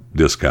that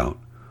discount.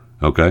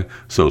 Okay?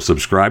 So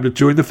subscribe to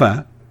Chewing the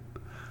Fat.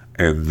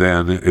 And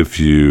then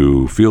if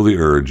you feel the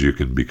urge, you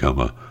can become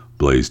a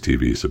Blaze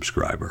TV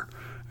subscriber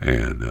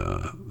and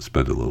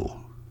spend a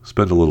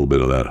little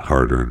bit of that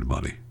hard-earned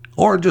money,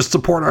 or just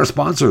support our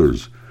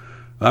sponsors.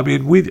 I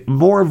mean,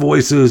 more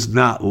voices,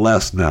 not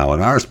less now,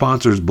 and our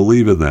sponsors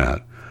believe in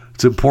that.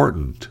 It's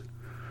important.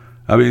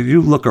 I mean,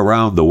 you look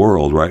around the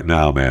world right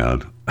now,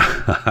 man.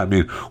 I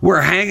mean,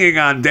 we're hanging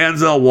on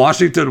Denzel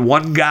Washington,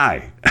 one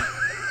guy.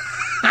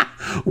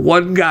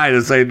 One guy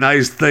to say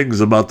nice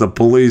things about the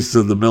police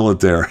and the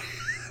military.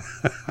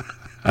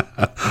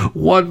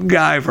 One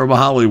guy from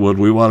Hollywood,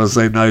 we want to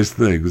say nice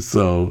things.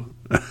 So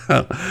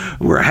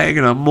we're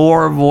hanging on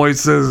more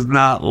voices,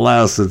 not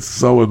less. It's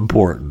so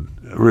important.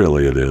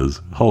 Really, it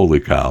is. Holy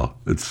cow.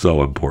 It's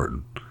so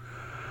important.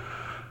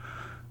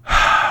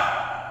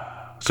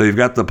 So you've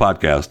got the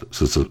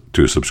podcast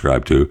to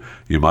subscribe to.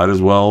 You might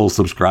as well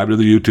subscribe to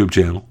the YouTube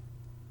channel,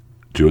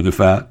 Chewing the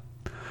Fat.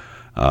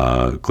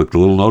 Click the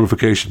little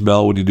notification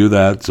bell when you do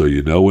that so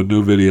you know when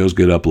new videos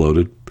get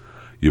uploaded.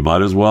 You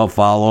might as well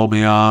follow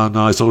me on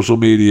my social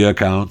media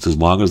accounts as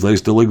long as they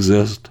still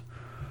exist.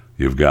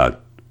 You've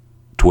got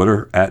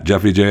Twitter at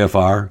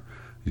JeffyJFR.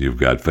 You've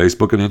got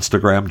Facebook and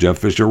Instagram, Jeff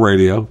Fisher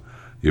Radio.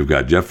 You've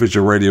got Jeff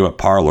Fisher Radio at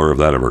Parler, if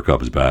that ever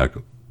comes back.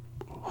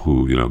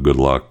 Good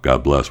luck.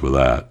 God bless with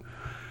that.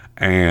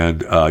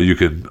 And you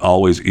can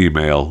always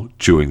email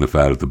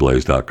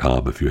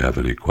chewingthefat@theblaze.com if you have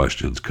any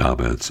questions,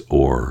 comments,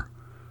 or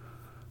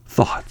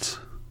thoughts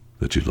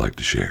that you'd like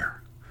to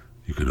share.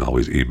 You can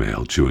always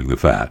email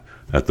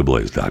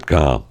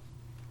chewingthefat@theblaze.com.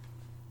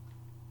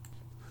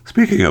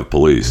 Speaking of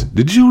police,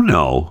 did you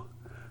know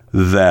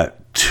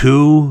that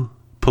 2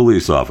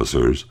 police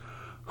officers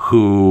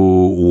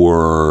who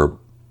were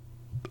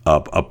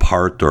a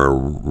part or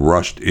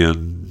rushed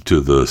into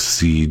the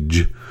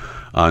siege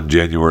on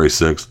January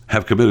 6th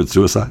have committed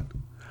suicide?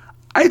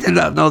 I did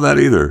not know that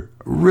either.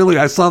 Really,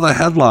 I saw the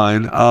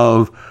headline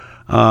of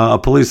a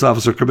police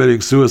officer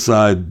committing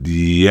suicide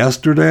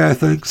yesterday, I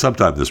think,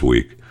 sometime this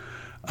week.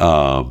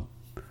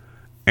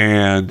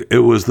 And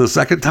it was the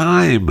second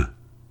time.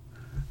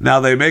 Now,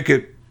 they make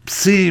it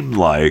seem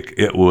like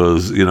it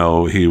was, he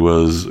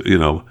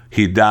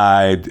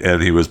died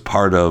and he was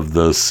part of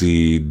the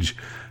siege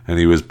and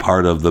he was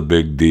part of the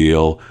big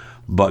deal.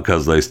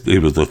 Because he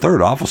was the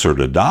 3rd officer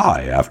to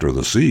die after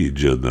the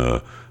siege, and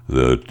the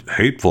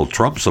hateful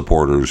Trump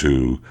supporters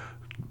who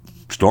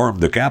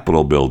stormed the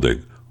Capitol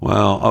building.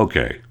 Well,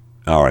 okay,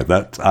 all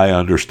right, I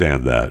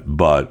understand that,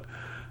 but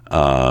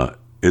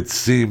it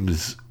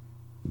seems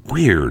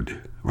weird,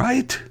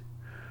 right?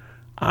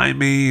 I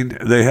mean,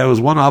 there was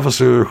one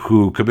officer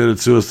who committed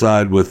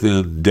suicide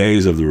within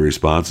days of the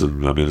response,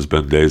 and I mean, it's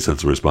been days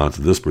since the response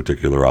to this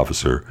particular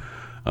officer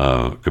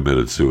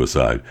committed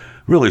suicide.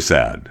 Really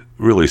sad.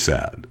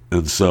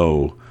 And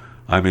so,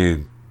 I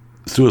mean,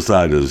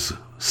 suicide is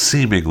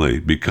seemingly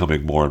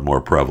becoming more and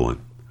more prevalent.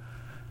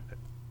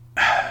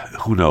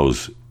 Who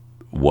knows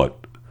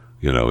what,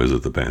 is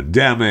it the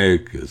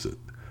pandemic? Is it,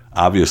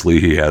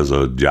 obviously he has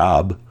a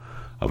job,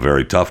 a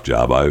very tough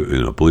job.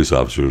 Police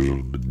officers,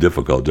 a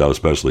difficult job,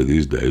 especially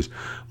these days.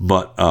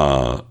 But,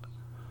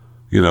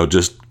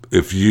 just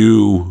if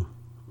you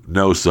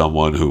know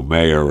someone who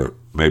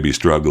may be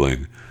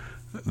struggling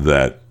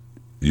that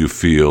you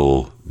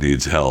feel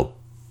needs help,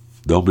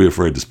 don't be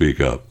afraid to speak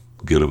up.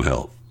 Get them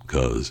help.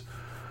 Because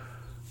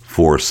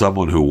for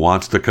someone who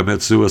wants to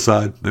commit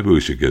suicide, maybe I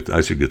should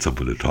get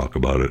someone to talk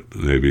about it,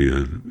 maybe,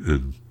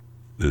 and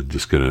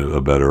just get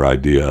a better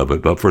idea of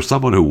it. But for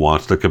someone who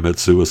wants to commit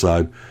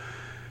suicide,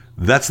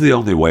 that's the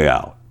only way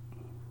out.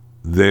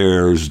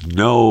 They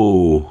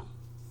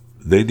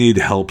need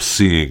help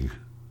seeing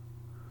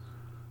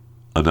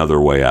another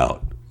way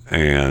out.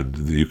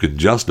 And you can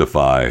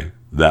justify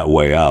that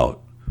way out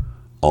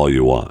all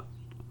you want,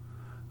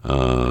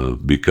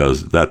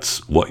 because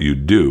that's what you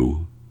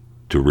do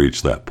to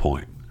reach that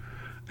point.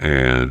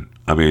 And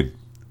I mean,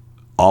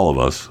 all of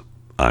us,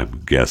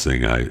 I'm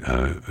guessing,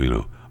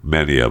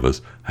 many of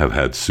us have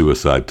had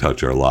suicide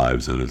touch our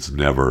lives, and it's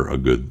never a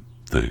good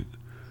thing.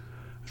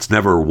 It's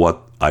never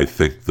what I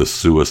think the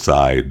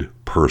suicide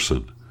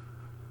person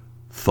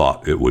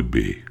thought it would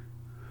be.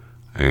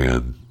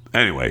 And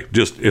anyway,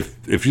 just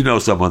if you know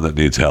someone that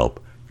needs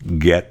help,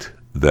 get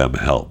them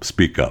help.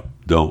 Speak up.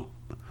 Don't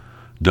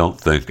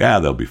think,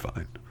 they'll be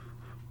fine.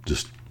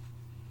 Just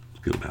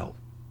get them help.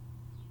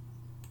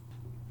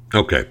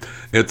 Okay,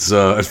 it's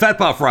Fat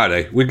Pop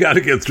Friday. We got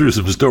to get through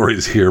some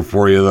stories here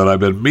for you that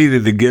I've been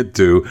meaning to get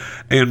to.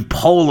 In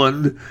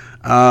Poland,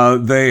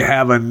 they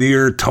have a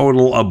near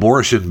total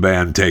abortion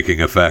ban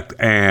taking effect,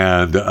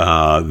 and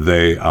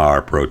they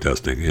are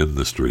protesting in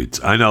the streets.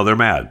 I know, they're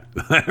mad.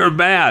 They're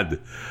mad.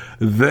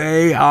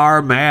 They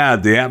are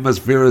mad. The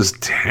atmosphere is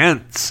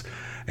tense,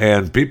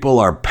 and people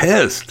are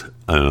pissed.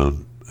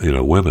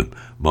 Women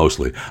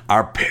mostly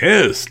are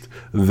pissed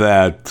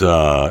that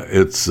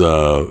it's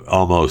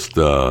almost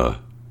a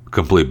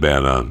complete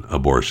ban on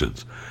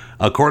abortions.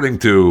 According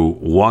to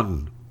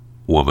one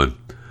woman,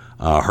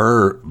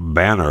 her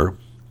banner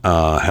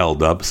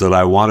held up said,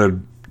 "I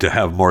wanted to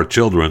have more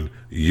children.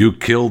 You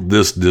killed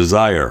this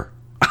desire."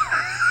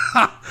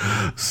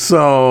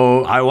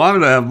 So I wanted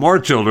to have more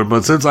children,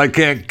 but since I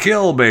can't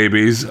kill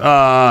babies,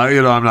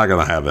 I'm not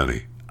going to have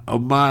any.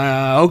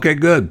 Okay,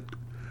 good.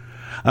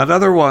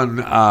 Another one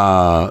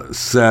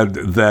said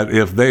that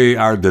if they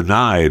are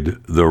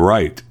denied the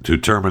right to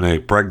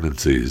terminate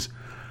pregnancies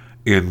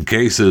in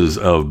cases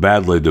of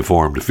badly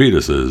deformed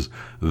fetuses,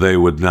 they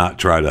would not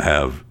try to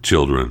have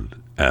children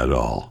at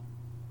all.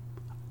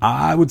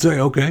 I would say,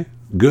 okay,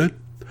 good.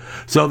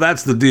 So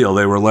that's the deal.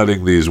 They were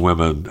letting these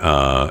women,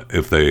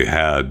 if they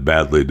had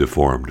badly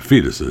deformed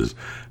fetuses,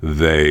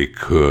 they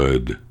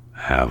could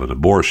have an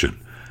abortion.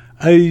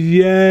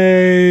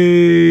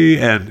 Yay!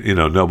 And,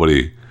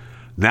 nobody...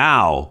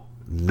 Now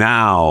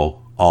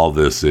all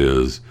this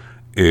is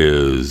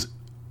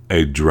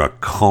a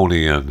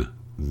draconian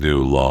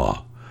new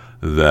law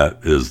that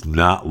is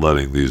not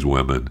letting these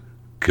women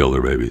kill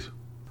their babies.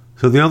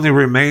 So the only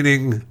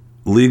remaining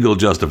legal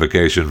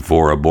justification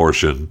for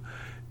abortion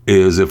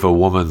is if a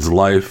woman's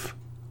life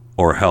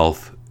or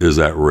health is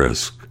at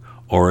risk,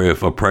 or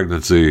if a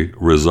pregnancy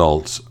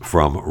results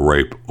from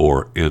rape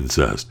or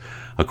incest.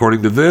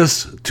 According to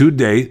this, to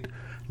date,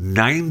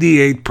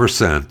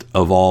 98%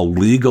 of all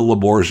legal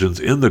abortions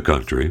in the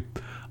country,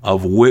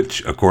 of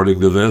which, according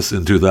to this,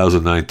 in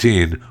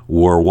 2019,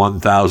 were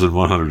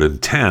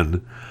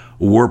 1,110,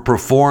 were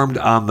performed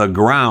on the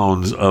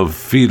grounds of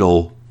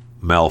fetal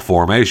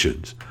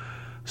malformations.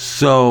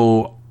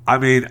 So,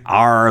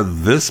 are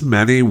this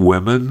many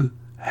women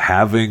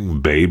having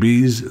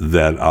babies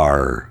that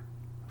are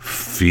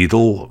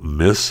fetal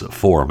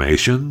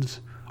malformations?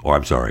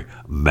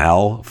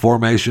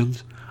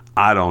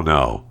 I don't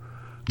know.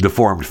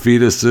 Deformed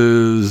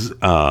fetuses,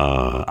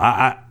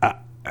 I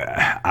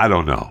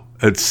don't know.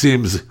 It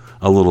seems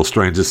a little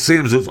strange. It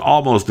seems it's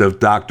almost if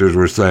doctors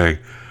were saying,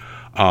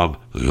 the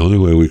only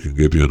way we can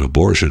give you an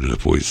abortion is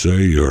if we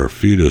say your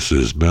fetus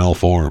is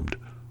malformed.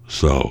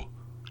 So,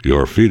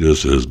 your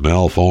fetus is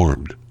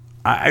malformed.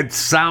 It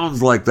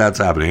sounds like that's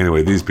happening.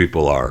 Anyway, these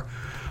people are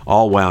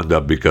all wound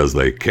up because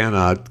they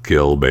cannot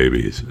kill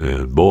babies.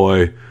 And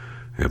boy,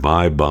 am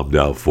I bummed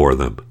out for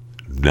them.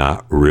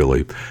 Not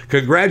really.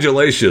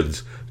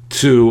 Congratulations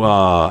to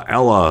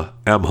Ella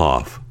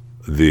Emhoff,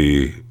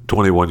 the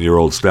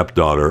 21-year-old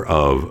stepdaughter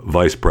of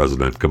Vice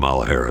President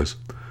Kamala Harris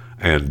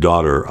and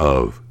daughter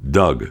of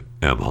Doug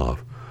Emhoff,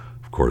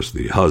 of course,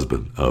 the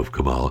husband of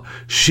Kamala.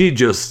 She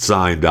just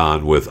signed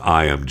on with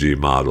IMG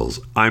Models.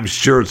 I'm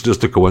sure it's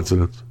just a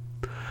coincidence.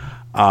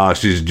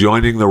 She's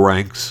joining the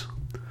ranks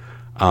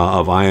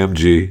of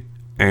IMG,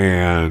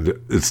 and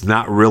it's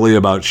not really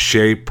about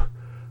shape,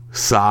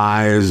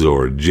 size,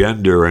 or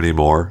gender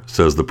anymore,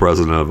 says the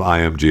president of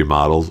IMG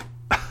Models.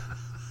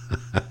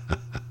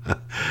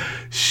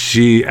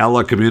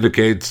 Ella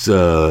communicates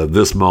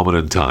this moment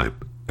in time,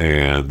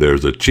 and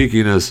there's a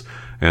cheekiness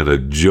and a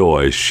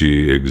joy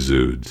she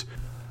exudes.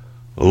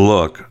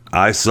 Look,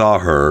 I saw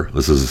her,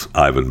 this is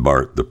Ivan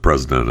Bart, the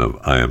president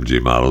of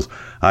IMG Models,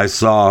 I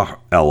saw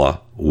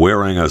Ella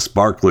wearing a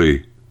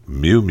sparkly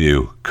Miu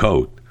Miu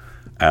coat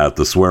at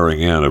the swearing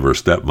in of her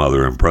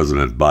stepmother and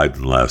President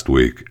Biden last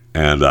week,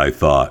 and I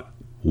thought,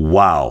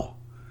 wow,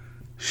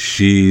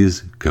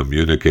 she's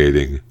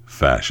communicating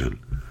fashion.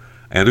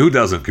 And who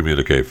doesn't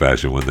communicate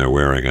fashion when they're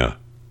wearing a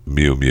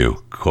Miu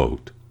Miu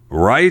coat,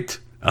 right?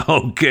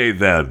 Okay,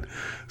 then.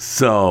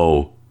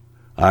 So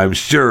I'm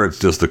sure it's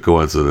just a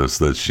coincidence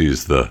that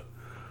she's the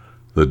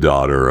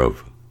daughter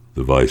of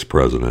the vice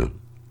president.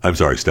 I'm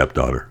sorry,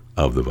 stepdaughter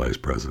of the vice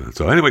president.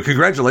 So anyway,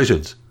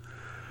 congratulations.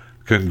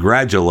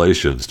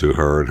 Congratulations to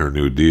her and her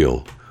new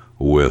deal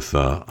with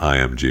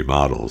IMG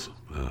Models.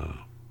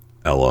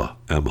 Ella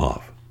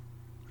Emhoff.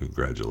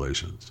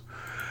 Congratulations.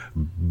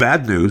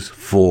 Bad news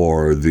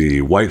for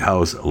the White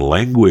House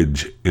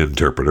language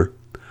interpreter.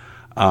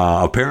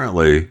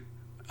 Apparently,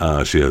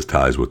 she has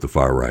ties with the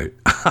far right.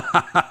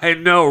 I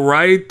know,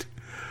 right?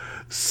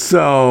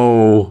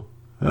 So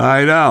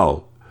I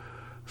know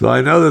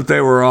that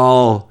they were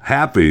all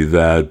happy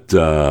that,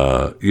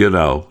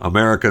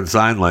 American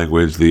Sign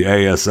Language, the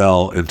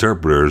ASL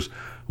interpreters,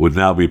 would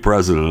now be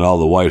present in all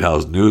the White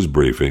House news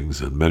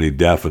briefings, and many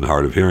deaf and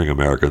hard of hearing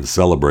Americans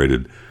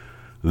celebrated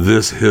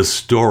this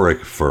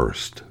historic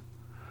first.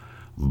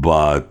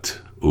 But,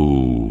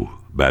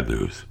 bad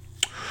news.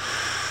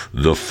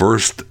 The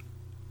first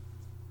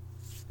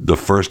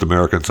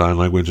American Sign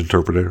Language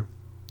interpreter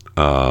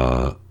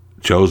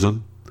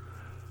chosen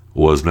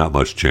was not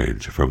much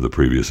change from the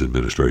previous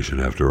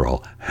administration, after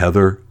all.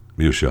 Heather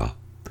Mushaw,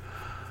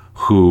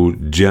 who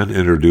Jen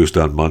introduced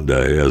on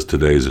Monday as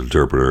today's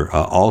interpreter,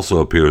 also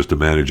appears to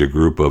manage a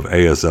group of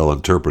ASL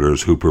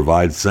interpreters who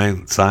provide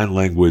sign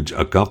language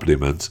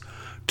accompaniments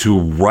to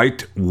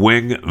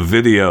right-wing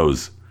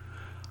videos.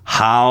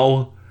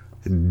 How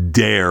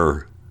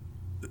dare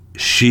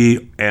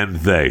she and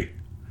they?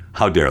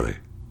 How dare they?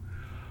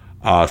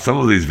 Some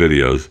of these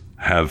videos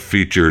have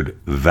featured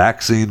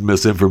vaccine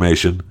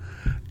misinformation,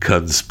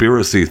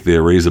 conspiracy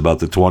theories about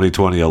the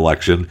 2020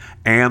 election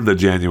and the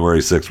January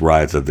 6th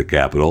riots at the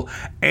Capitol,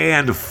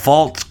 and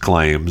false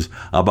claims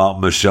about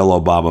Michelle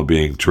Obama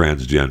being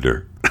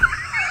transgender.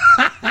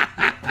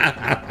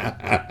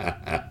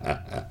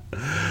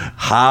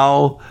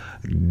 How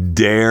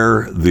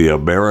dare the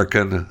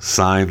American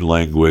Sign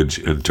Language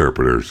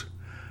interpreters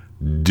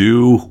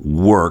do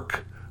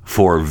work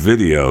for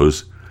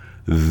videos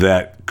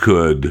that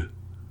could,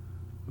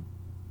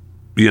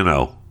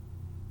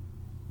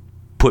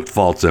 put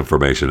false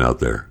information out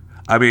there?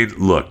 I mean,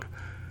 look,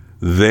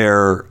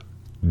 they're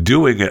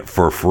doing it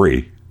for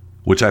free,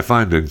 which I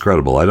find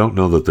incredible. I don't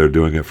know that they're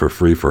doing it for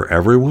free for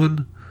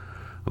everyone,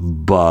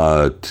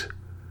 but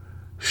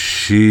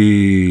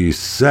she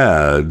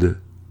said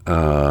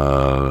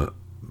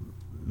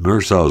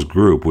Mursow's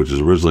group, which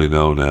is originally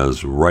known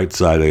as Right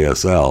Side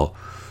ASL,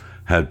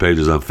 had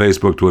pages on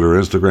Facebook, Twitter,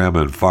 Instagram,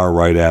 and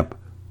far-right app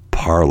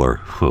Parler.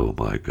 Oh,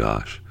 my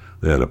gosh.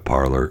 They had a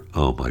Parler.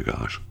 Oh, my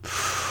gosh.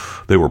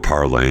 They were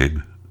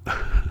parlaying.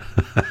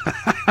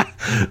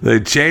 They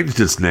changed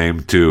its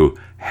name to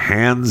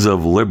Hands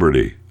of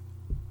Liberty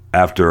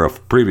after a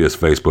previous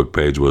Facebook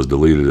page was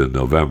deleted in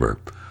November.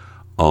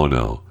 Oh,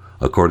 no.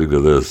 According to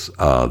this,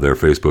 their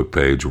Facebook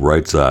page,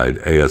 Right Side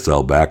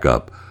ASL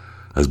Backup,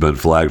 has been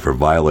flagged for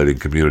violating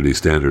community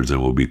standards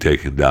and will be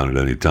taken down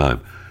at any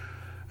time.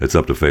 It's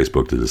up to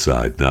Facebook to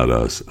decide, not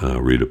us.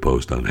 Read a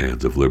post on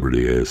Hands of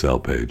Liberty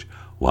ASL page.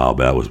 Wow,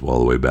 that was all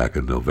the way back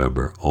in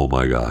November. Oh,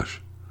 my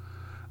gosh.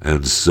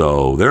 And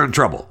so they're in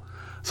trouble.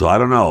 So I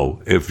don't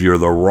know if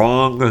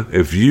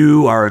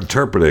you are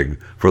interpreting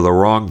for the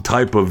wrong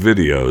type of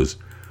videos,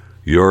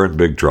 you're in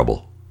big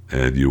trouble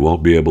and you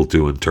won't be able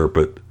to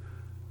interpret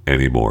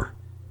anymore.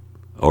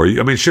 Or,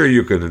 sure,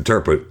 you can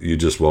interpret, you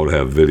just won't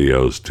have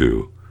videos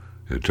to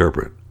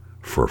interpret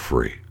for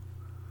free.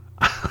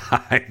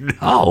 I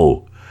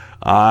know.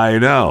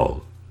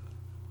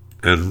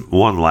 And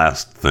one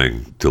last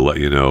thing to let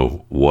you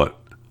know what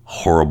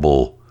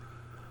horrible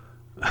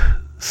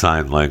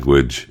sign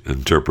language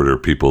interpreter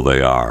people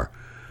they are.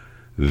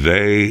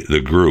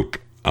 The group,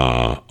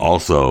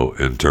 also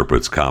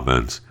interprets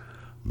comments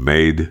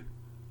made,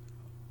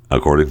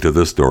 according to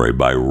this story,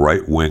 by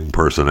right-wing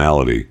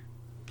personality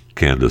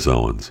Candace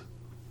Owens.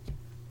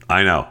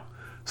 I know.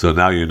 So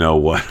now you know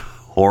what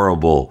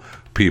horrible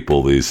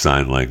people these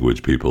sign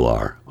language people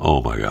are.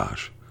 Oh, my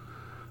gosh.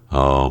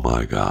 Oh,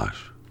 my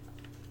gosh.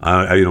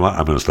 You know what?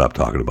 I'm going to stop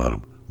talking about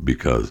them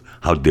because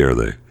how dare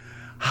they?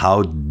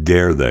 How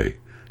dare they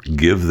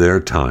give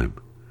their time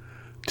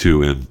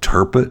to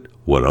interpret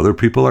what other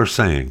people are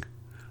saying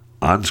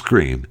on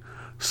screen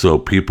so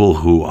people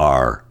who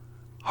are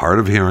hard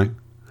of hearing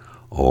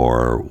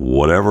or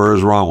whatever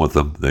is wrong with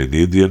them, they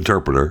need the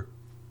interpreter.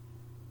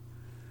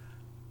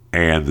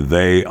 And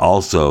they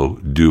also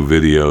do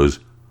videos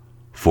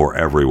for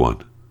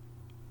everyone.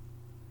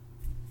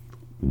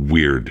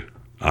 Weird.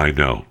 I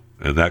know.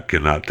 And that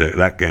can't happen.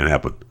 That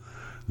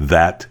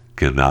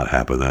cannot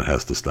happen. That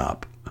has to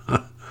stop.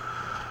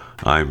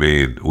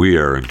 We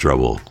are in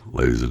trouble,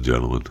 ladies and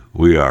gentlemen.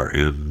 We are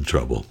in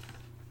trouble.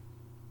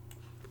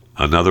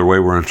 Another way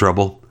we're in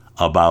trouble,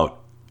 about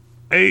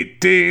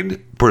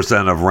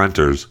 18% of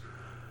renters,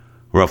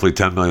 roughly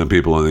 10 million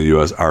people in the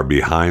U.S., are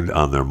behind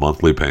on their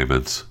monthly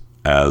payments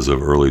as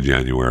of early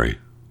January,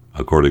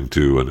 according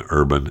to an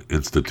Urban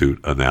Institute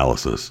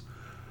analysis.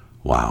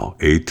 Wow,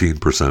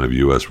 18% of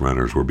U.S.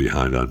 renters were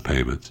behind on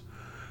payments.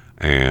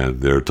 And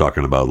they're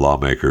talking about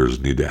lawmakers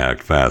need to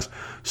act fast.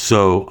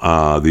 So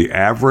the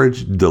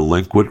average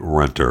delinquent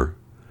renter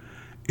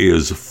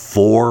is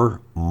 4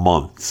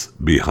 months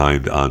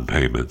behind on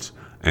payments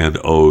and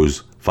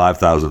owes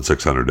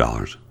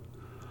 $5,600.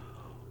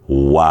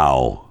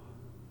 Wow,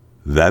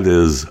 that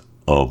is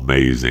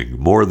amazing.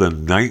 More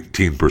than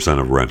 19%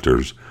 of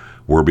renters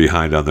were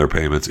behind on their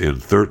payments in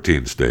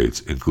 13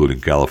 states, including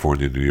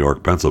California, New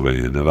York,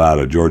 Pennsylvania,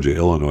 Nevada, Georgia,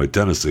 Illinois,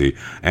 Tennessee,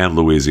 and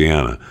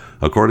Louisiana.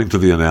 According to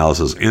the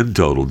analysis, in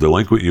total,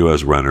 delinquent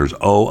U.S. renters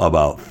owe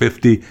about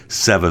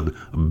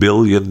 $57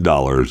 billion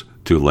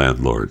to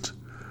landlords.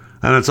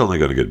 And it's only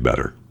going to get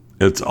better.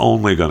 It's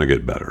only going to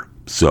get better.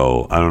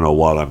 So I don't know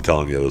what I'm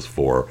telling you this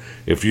for.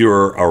 If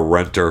you're a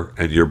renter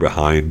and you're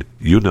behind,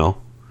 you know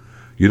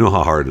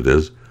how hard it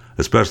is,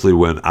 especially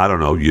when,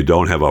 you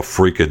don't have a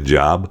freaking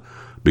job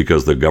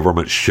because the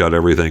government shut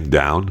everything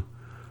down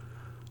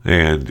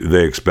and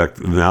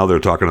now they're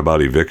talking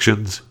about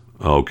evictions.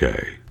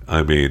 Okay.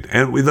 And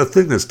the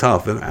thing that's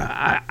tough, and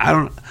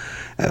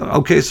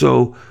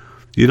so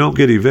you don't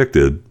get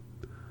evicted,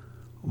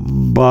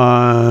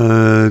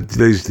 but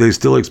they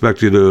still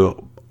expect you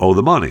to owe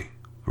the money,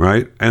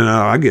 right? And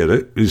I get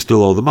it. You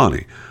still owe the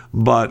money.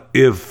 But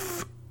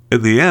if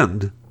in the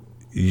end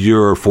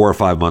you're 4 or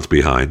 5 months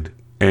behind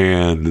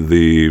and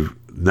the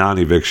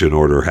non-eviction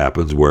order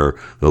happens where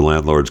the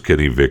landlords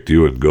can evict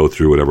you and go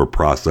through whatever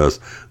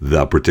process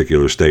the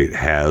particular state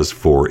has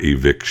for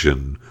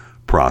eviction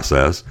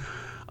process,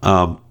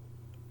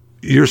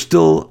 you're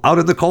still out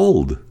in the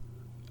cold.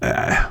 Did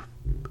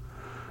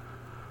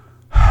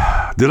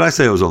I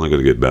say it was only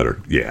going to get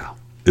better? Yeah,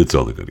 it's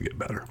only going to get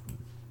better.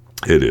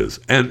 It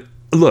is. And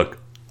look,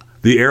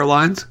 the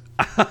airlines,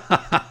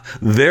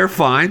 they're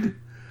fine.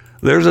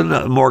 There's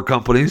more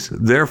companies.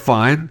 They're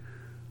fine.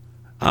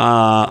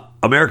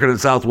 American and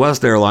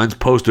Southwest Airlines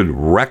posted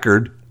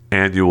record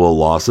annual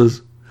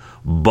losses.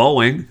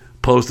 Boeing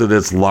posted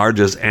its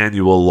largest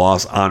annual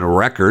loss on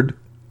record.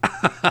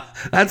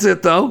 That's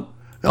it, though.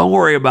 Don't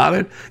worry about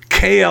it.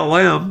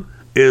 KLM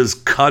is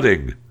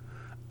cutting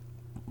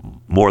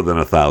more than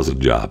 1,000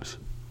 jobs.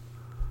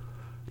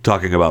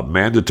 Talking about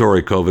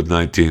mandatory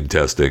COVID-19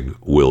 testing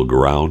will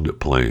ground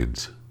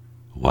planes.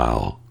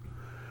 Wow.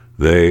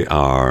 They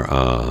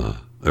are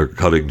they're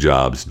cutting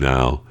jobs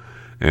now,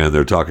 and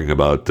they're talking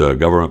about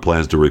government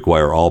plans to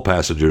require all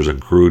passengers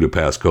and crew to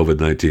pass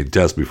COVID-19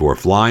 tests before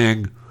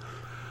flying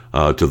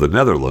to the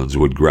Netherlands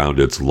would ground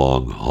its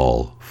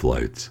long-haul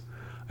flights.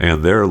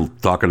 And they're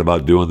talking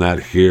about doing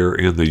that here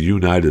in the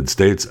United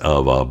States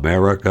of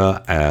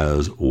America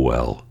as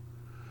well.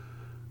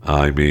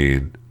 I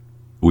mean,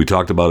 we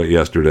talked about it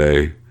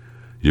yesterday.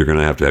 You're going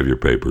to have your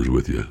papers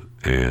with you,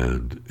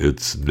 and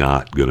it's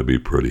not going to be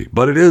pretty.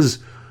 But it is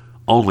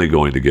only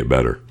going to get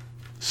better.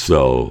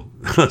 So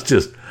let's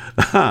just,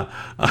 it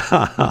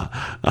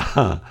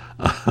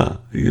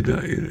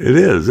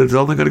is. It's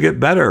only going to get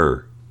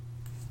better.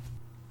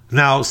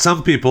 Now,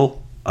 some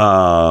people,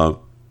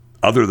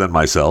 other than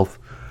myself,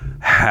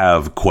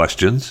 have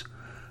questions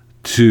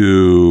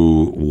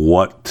to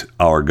what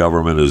our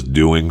government is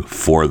doing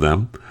for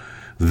them.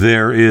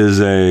 There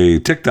is a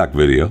TikTok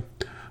video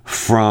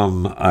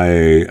from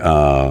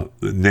a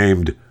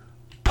named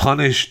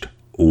Punished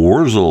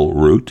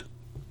Wurzelroot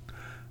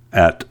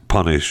at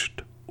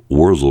Punished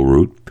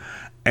Wurzelroot,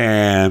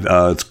 and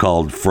it's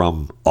called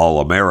From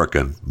All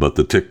American, but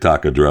the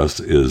TikTok address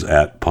is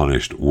at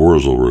Punished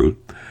Wurzelroot,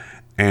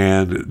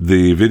 and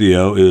the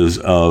video is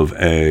of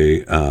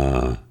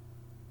a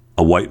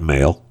white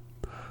male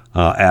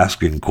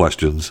asking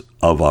questions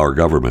of our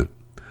government,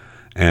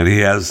 and he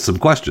has some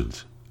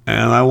questions.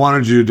 And I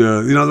wanted you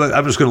to,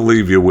 I'm just going to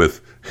leave you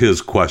with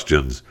his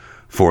questions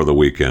for the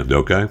weekend,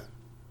 okay?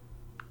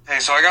 Hey,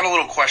 so I got a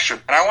little question,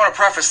 and I want to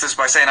preface this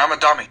by saying I'm a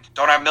dummy.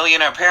 Don't have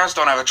millionaire parents,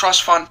 don't have a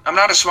trust fund. I'm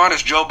not as smart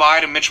as Joe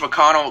Biden, Mitch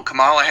McConnell,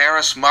 Kamala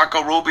Harris,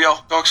 Marco Rubio.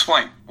 So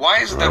explain, why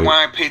is it that when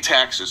I pay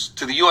taxes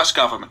to the U.S.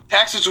 government,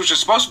 taxes which are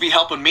supposed to be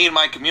helping me and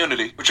my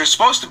community, which are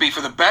supposed to be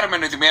for the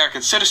betterment of the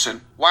American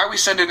citizen, why are we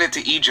sending it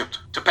to Egypt,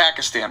 to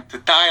Pakistan, to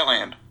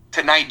Thailand,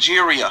 to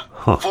Nigeria,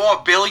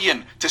 $4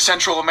 billion to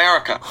Central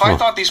America? If I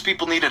thought these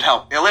people needed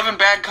help, they live in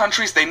bad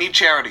countries, they need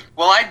charity.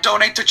 Well, I'd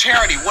donate to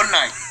charity, wouldn't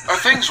I? Are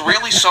things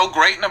really so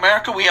great in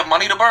America? We have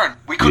money to burn.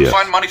 We couldn't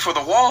find money for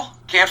the wall.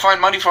 Can't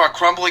find money for our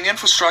crumbling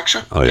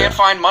infrastructure. Can't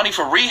find money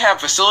for rehab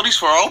facilities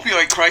for our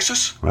opioid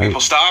crisis. People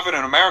starving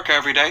in America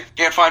every day.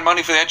 Can't find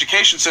money for the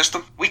education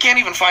system. We can't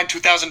even find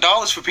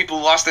 $2,000 for people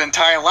who lost their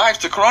entire lives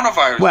to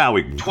coronavirus. Well,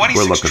 we're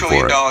 $26 looking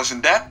trillion for it.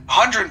 in debt.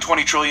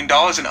 $120 trillion in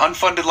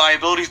unfunded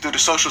liabilities due to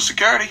Social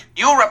Security.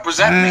 You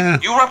represent me.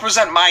 You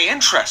represent my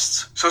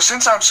interests. So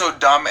since I'm so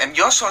dumb and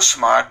you're so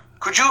smart,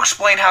 could you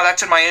explain how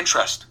that's in my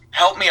interest?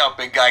 Help me out,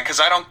 big guy,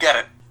 because I don't get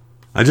it.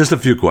 Just a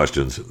few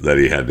questions that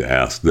he had to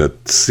ask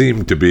that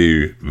seem to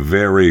be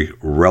very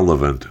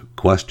relevant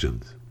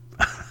questions.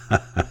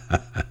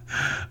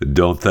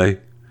 Don't they?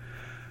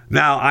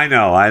 Now, I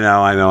know.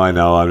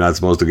 I'm not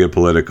supposed to get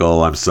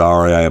political. I'm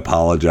sorry. I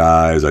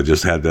apologize. I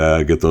just had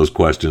to get those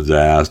questions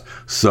asked.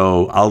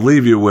 So I'll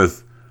leave you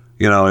with,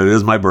 it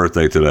is my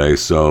birthday today,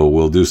 so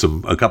we'll do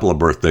a couple of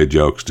birthday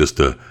jokes just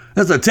to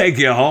take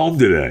you home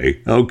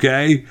today,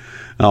 okay?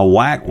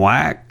 Whack,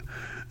 whack.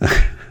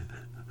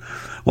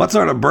 What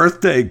sort of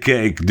birthday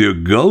cake do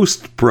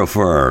ghosts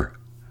prefer?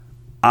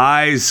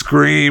 Ice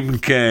cream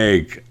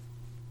cake.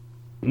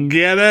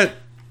 Get it?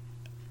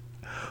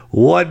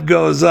 What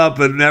goes up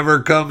and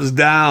never comes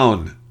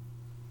down?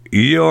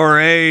 Your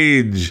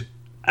age.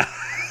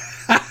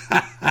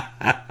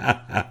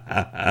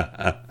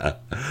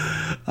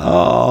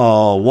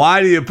 Oh,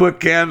 why do you put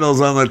candles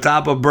on the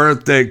top of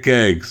birthday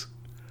cakes?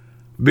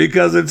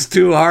 Because it's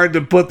too hard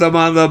to put them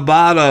on the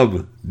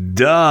bottom.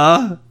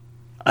 Duh.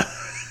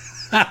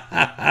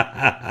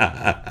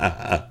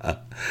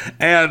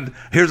 And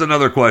here's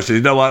another question.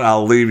 You know what?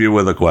 I'll leave you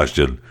with a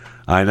question.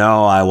 I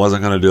know I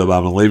wasn't going to do it, but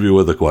I'm going to leave you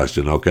with a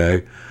question,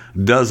 okay?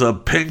 Does a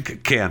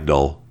pink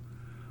candle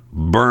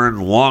burn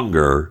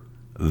longer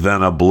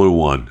than a blue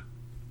one?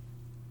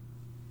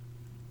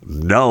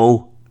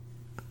 No.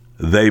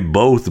 They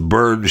both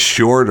burn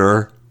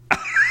shorter.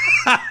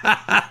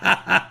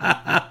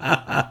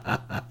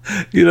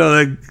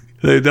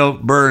 They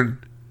don't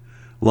burn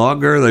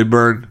longer. They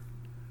burn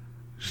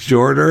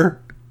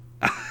shorter.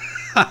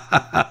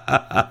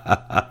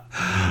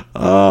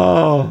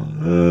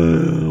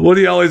 What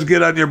do you always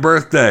get on your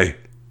birthday?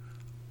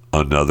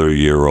 Another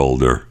year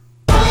older.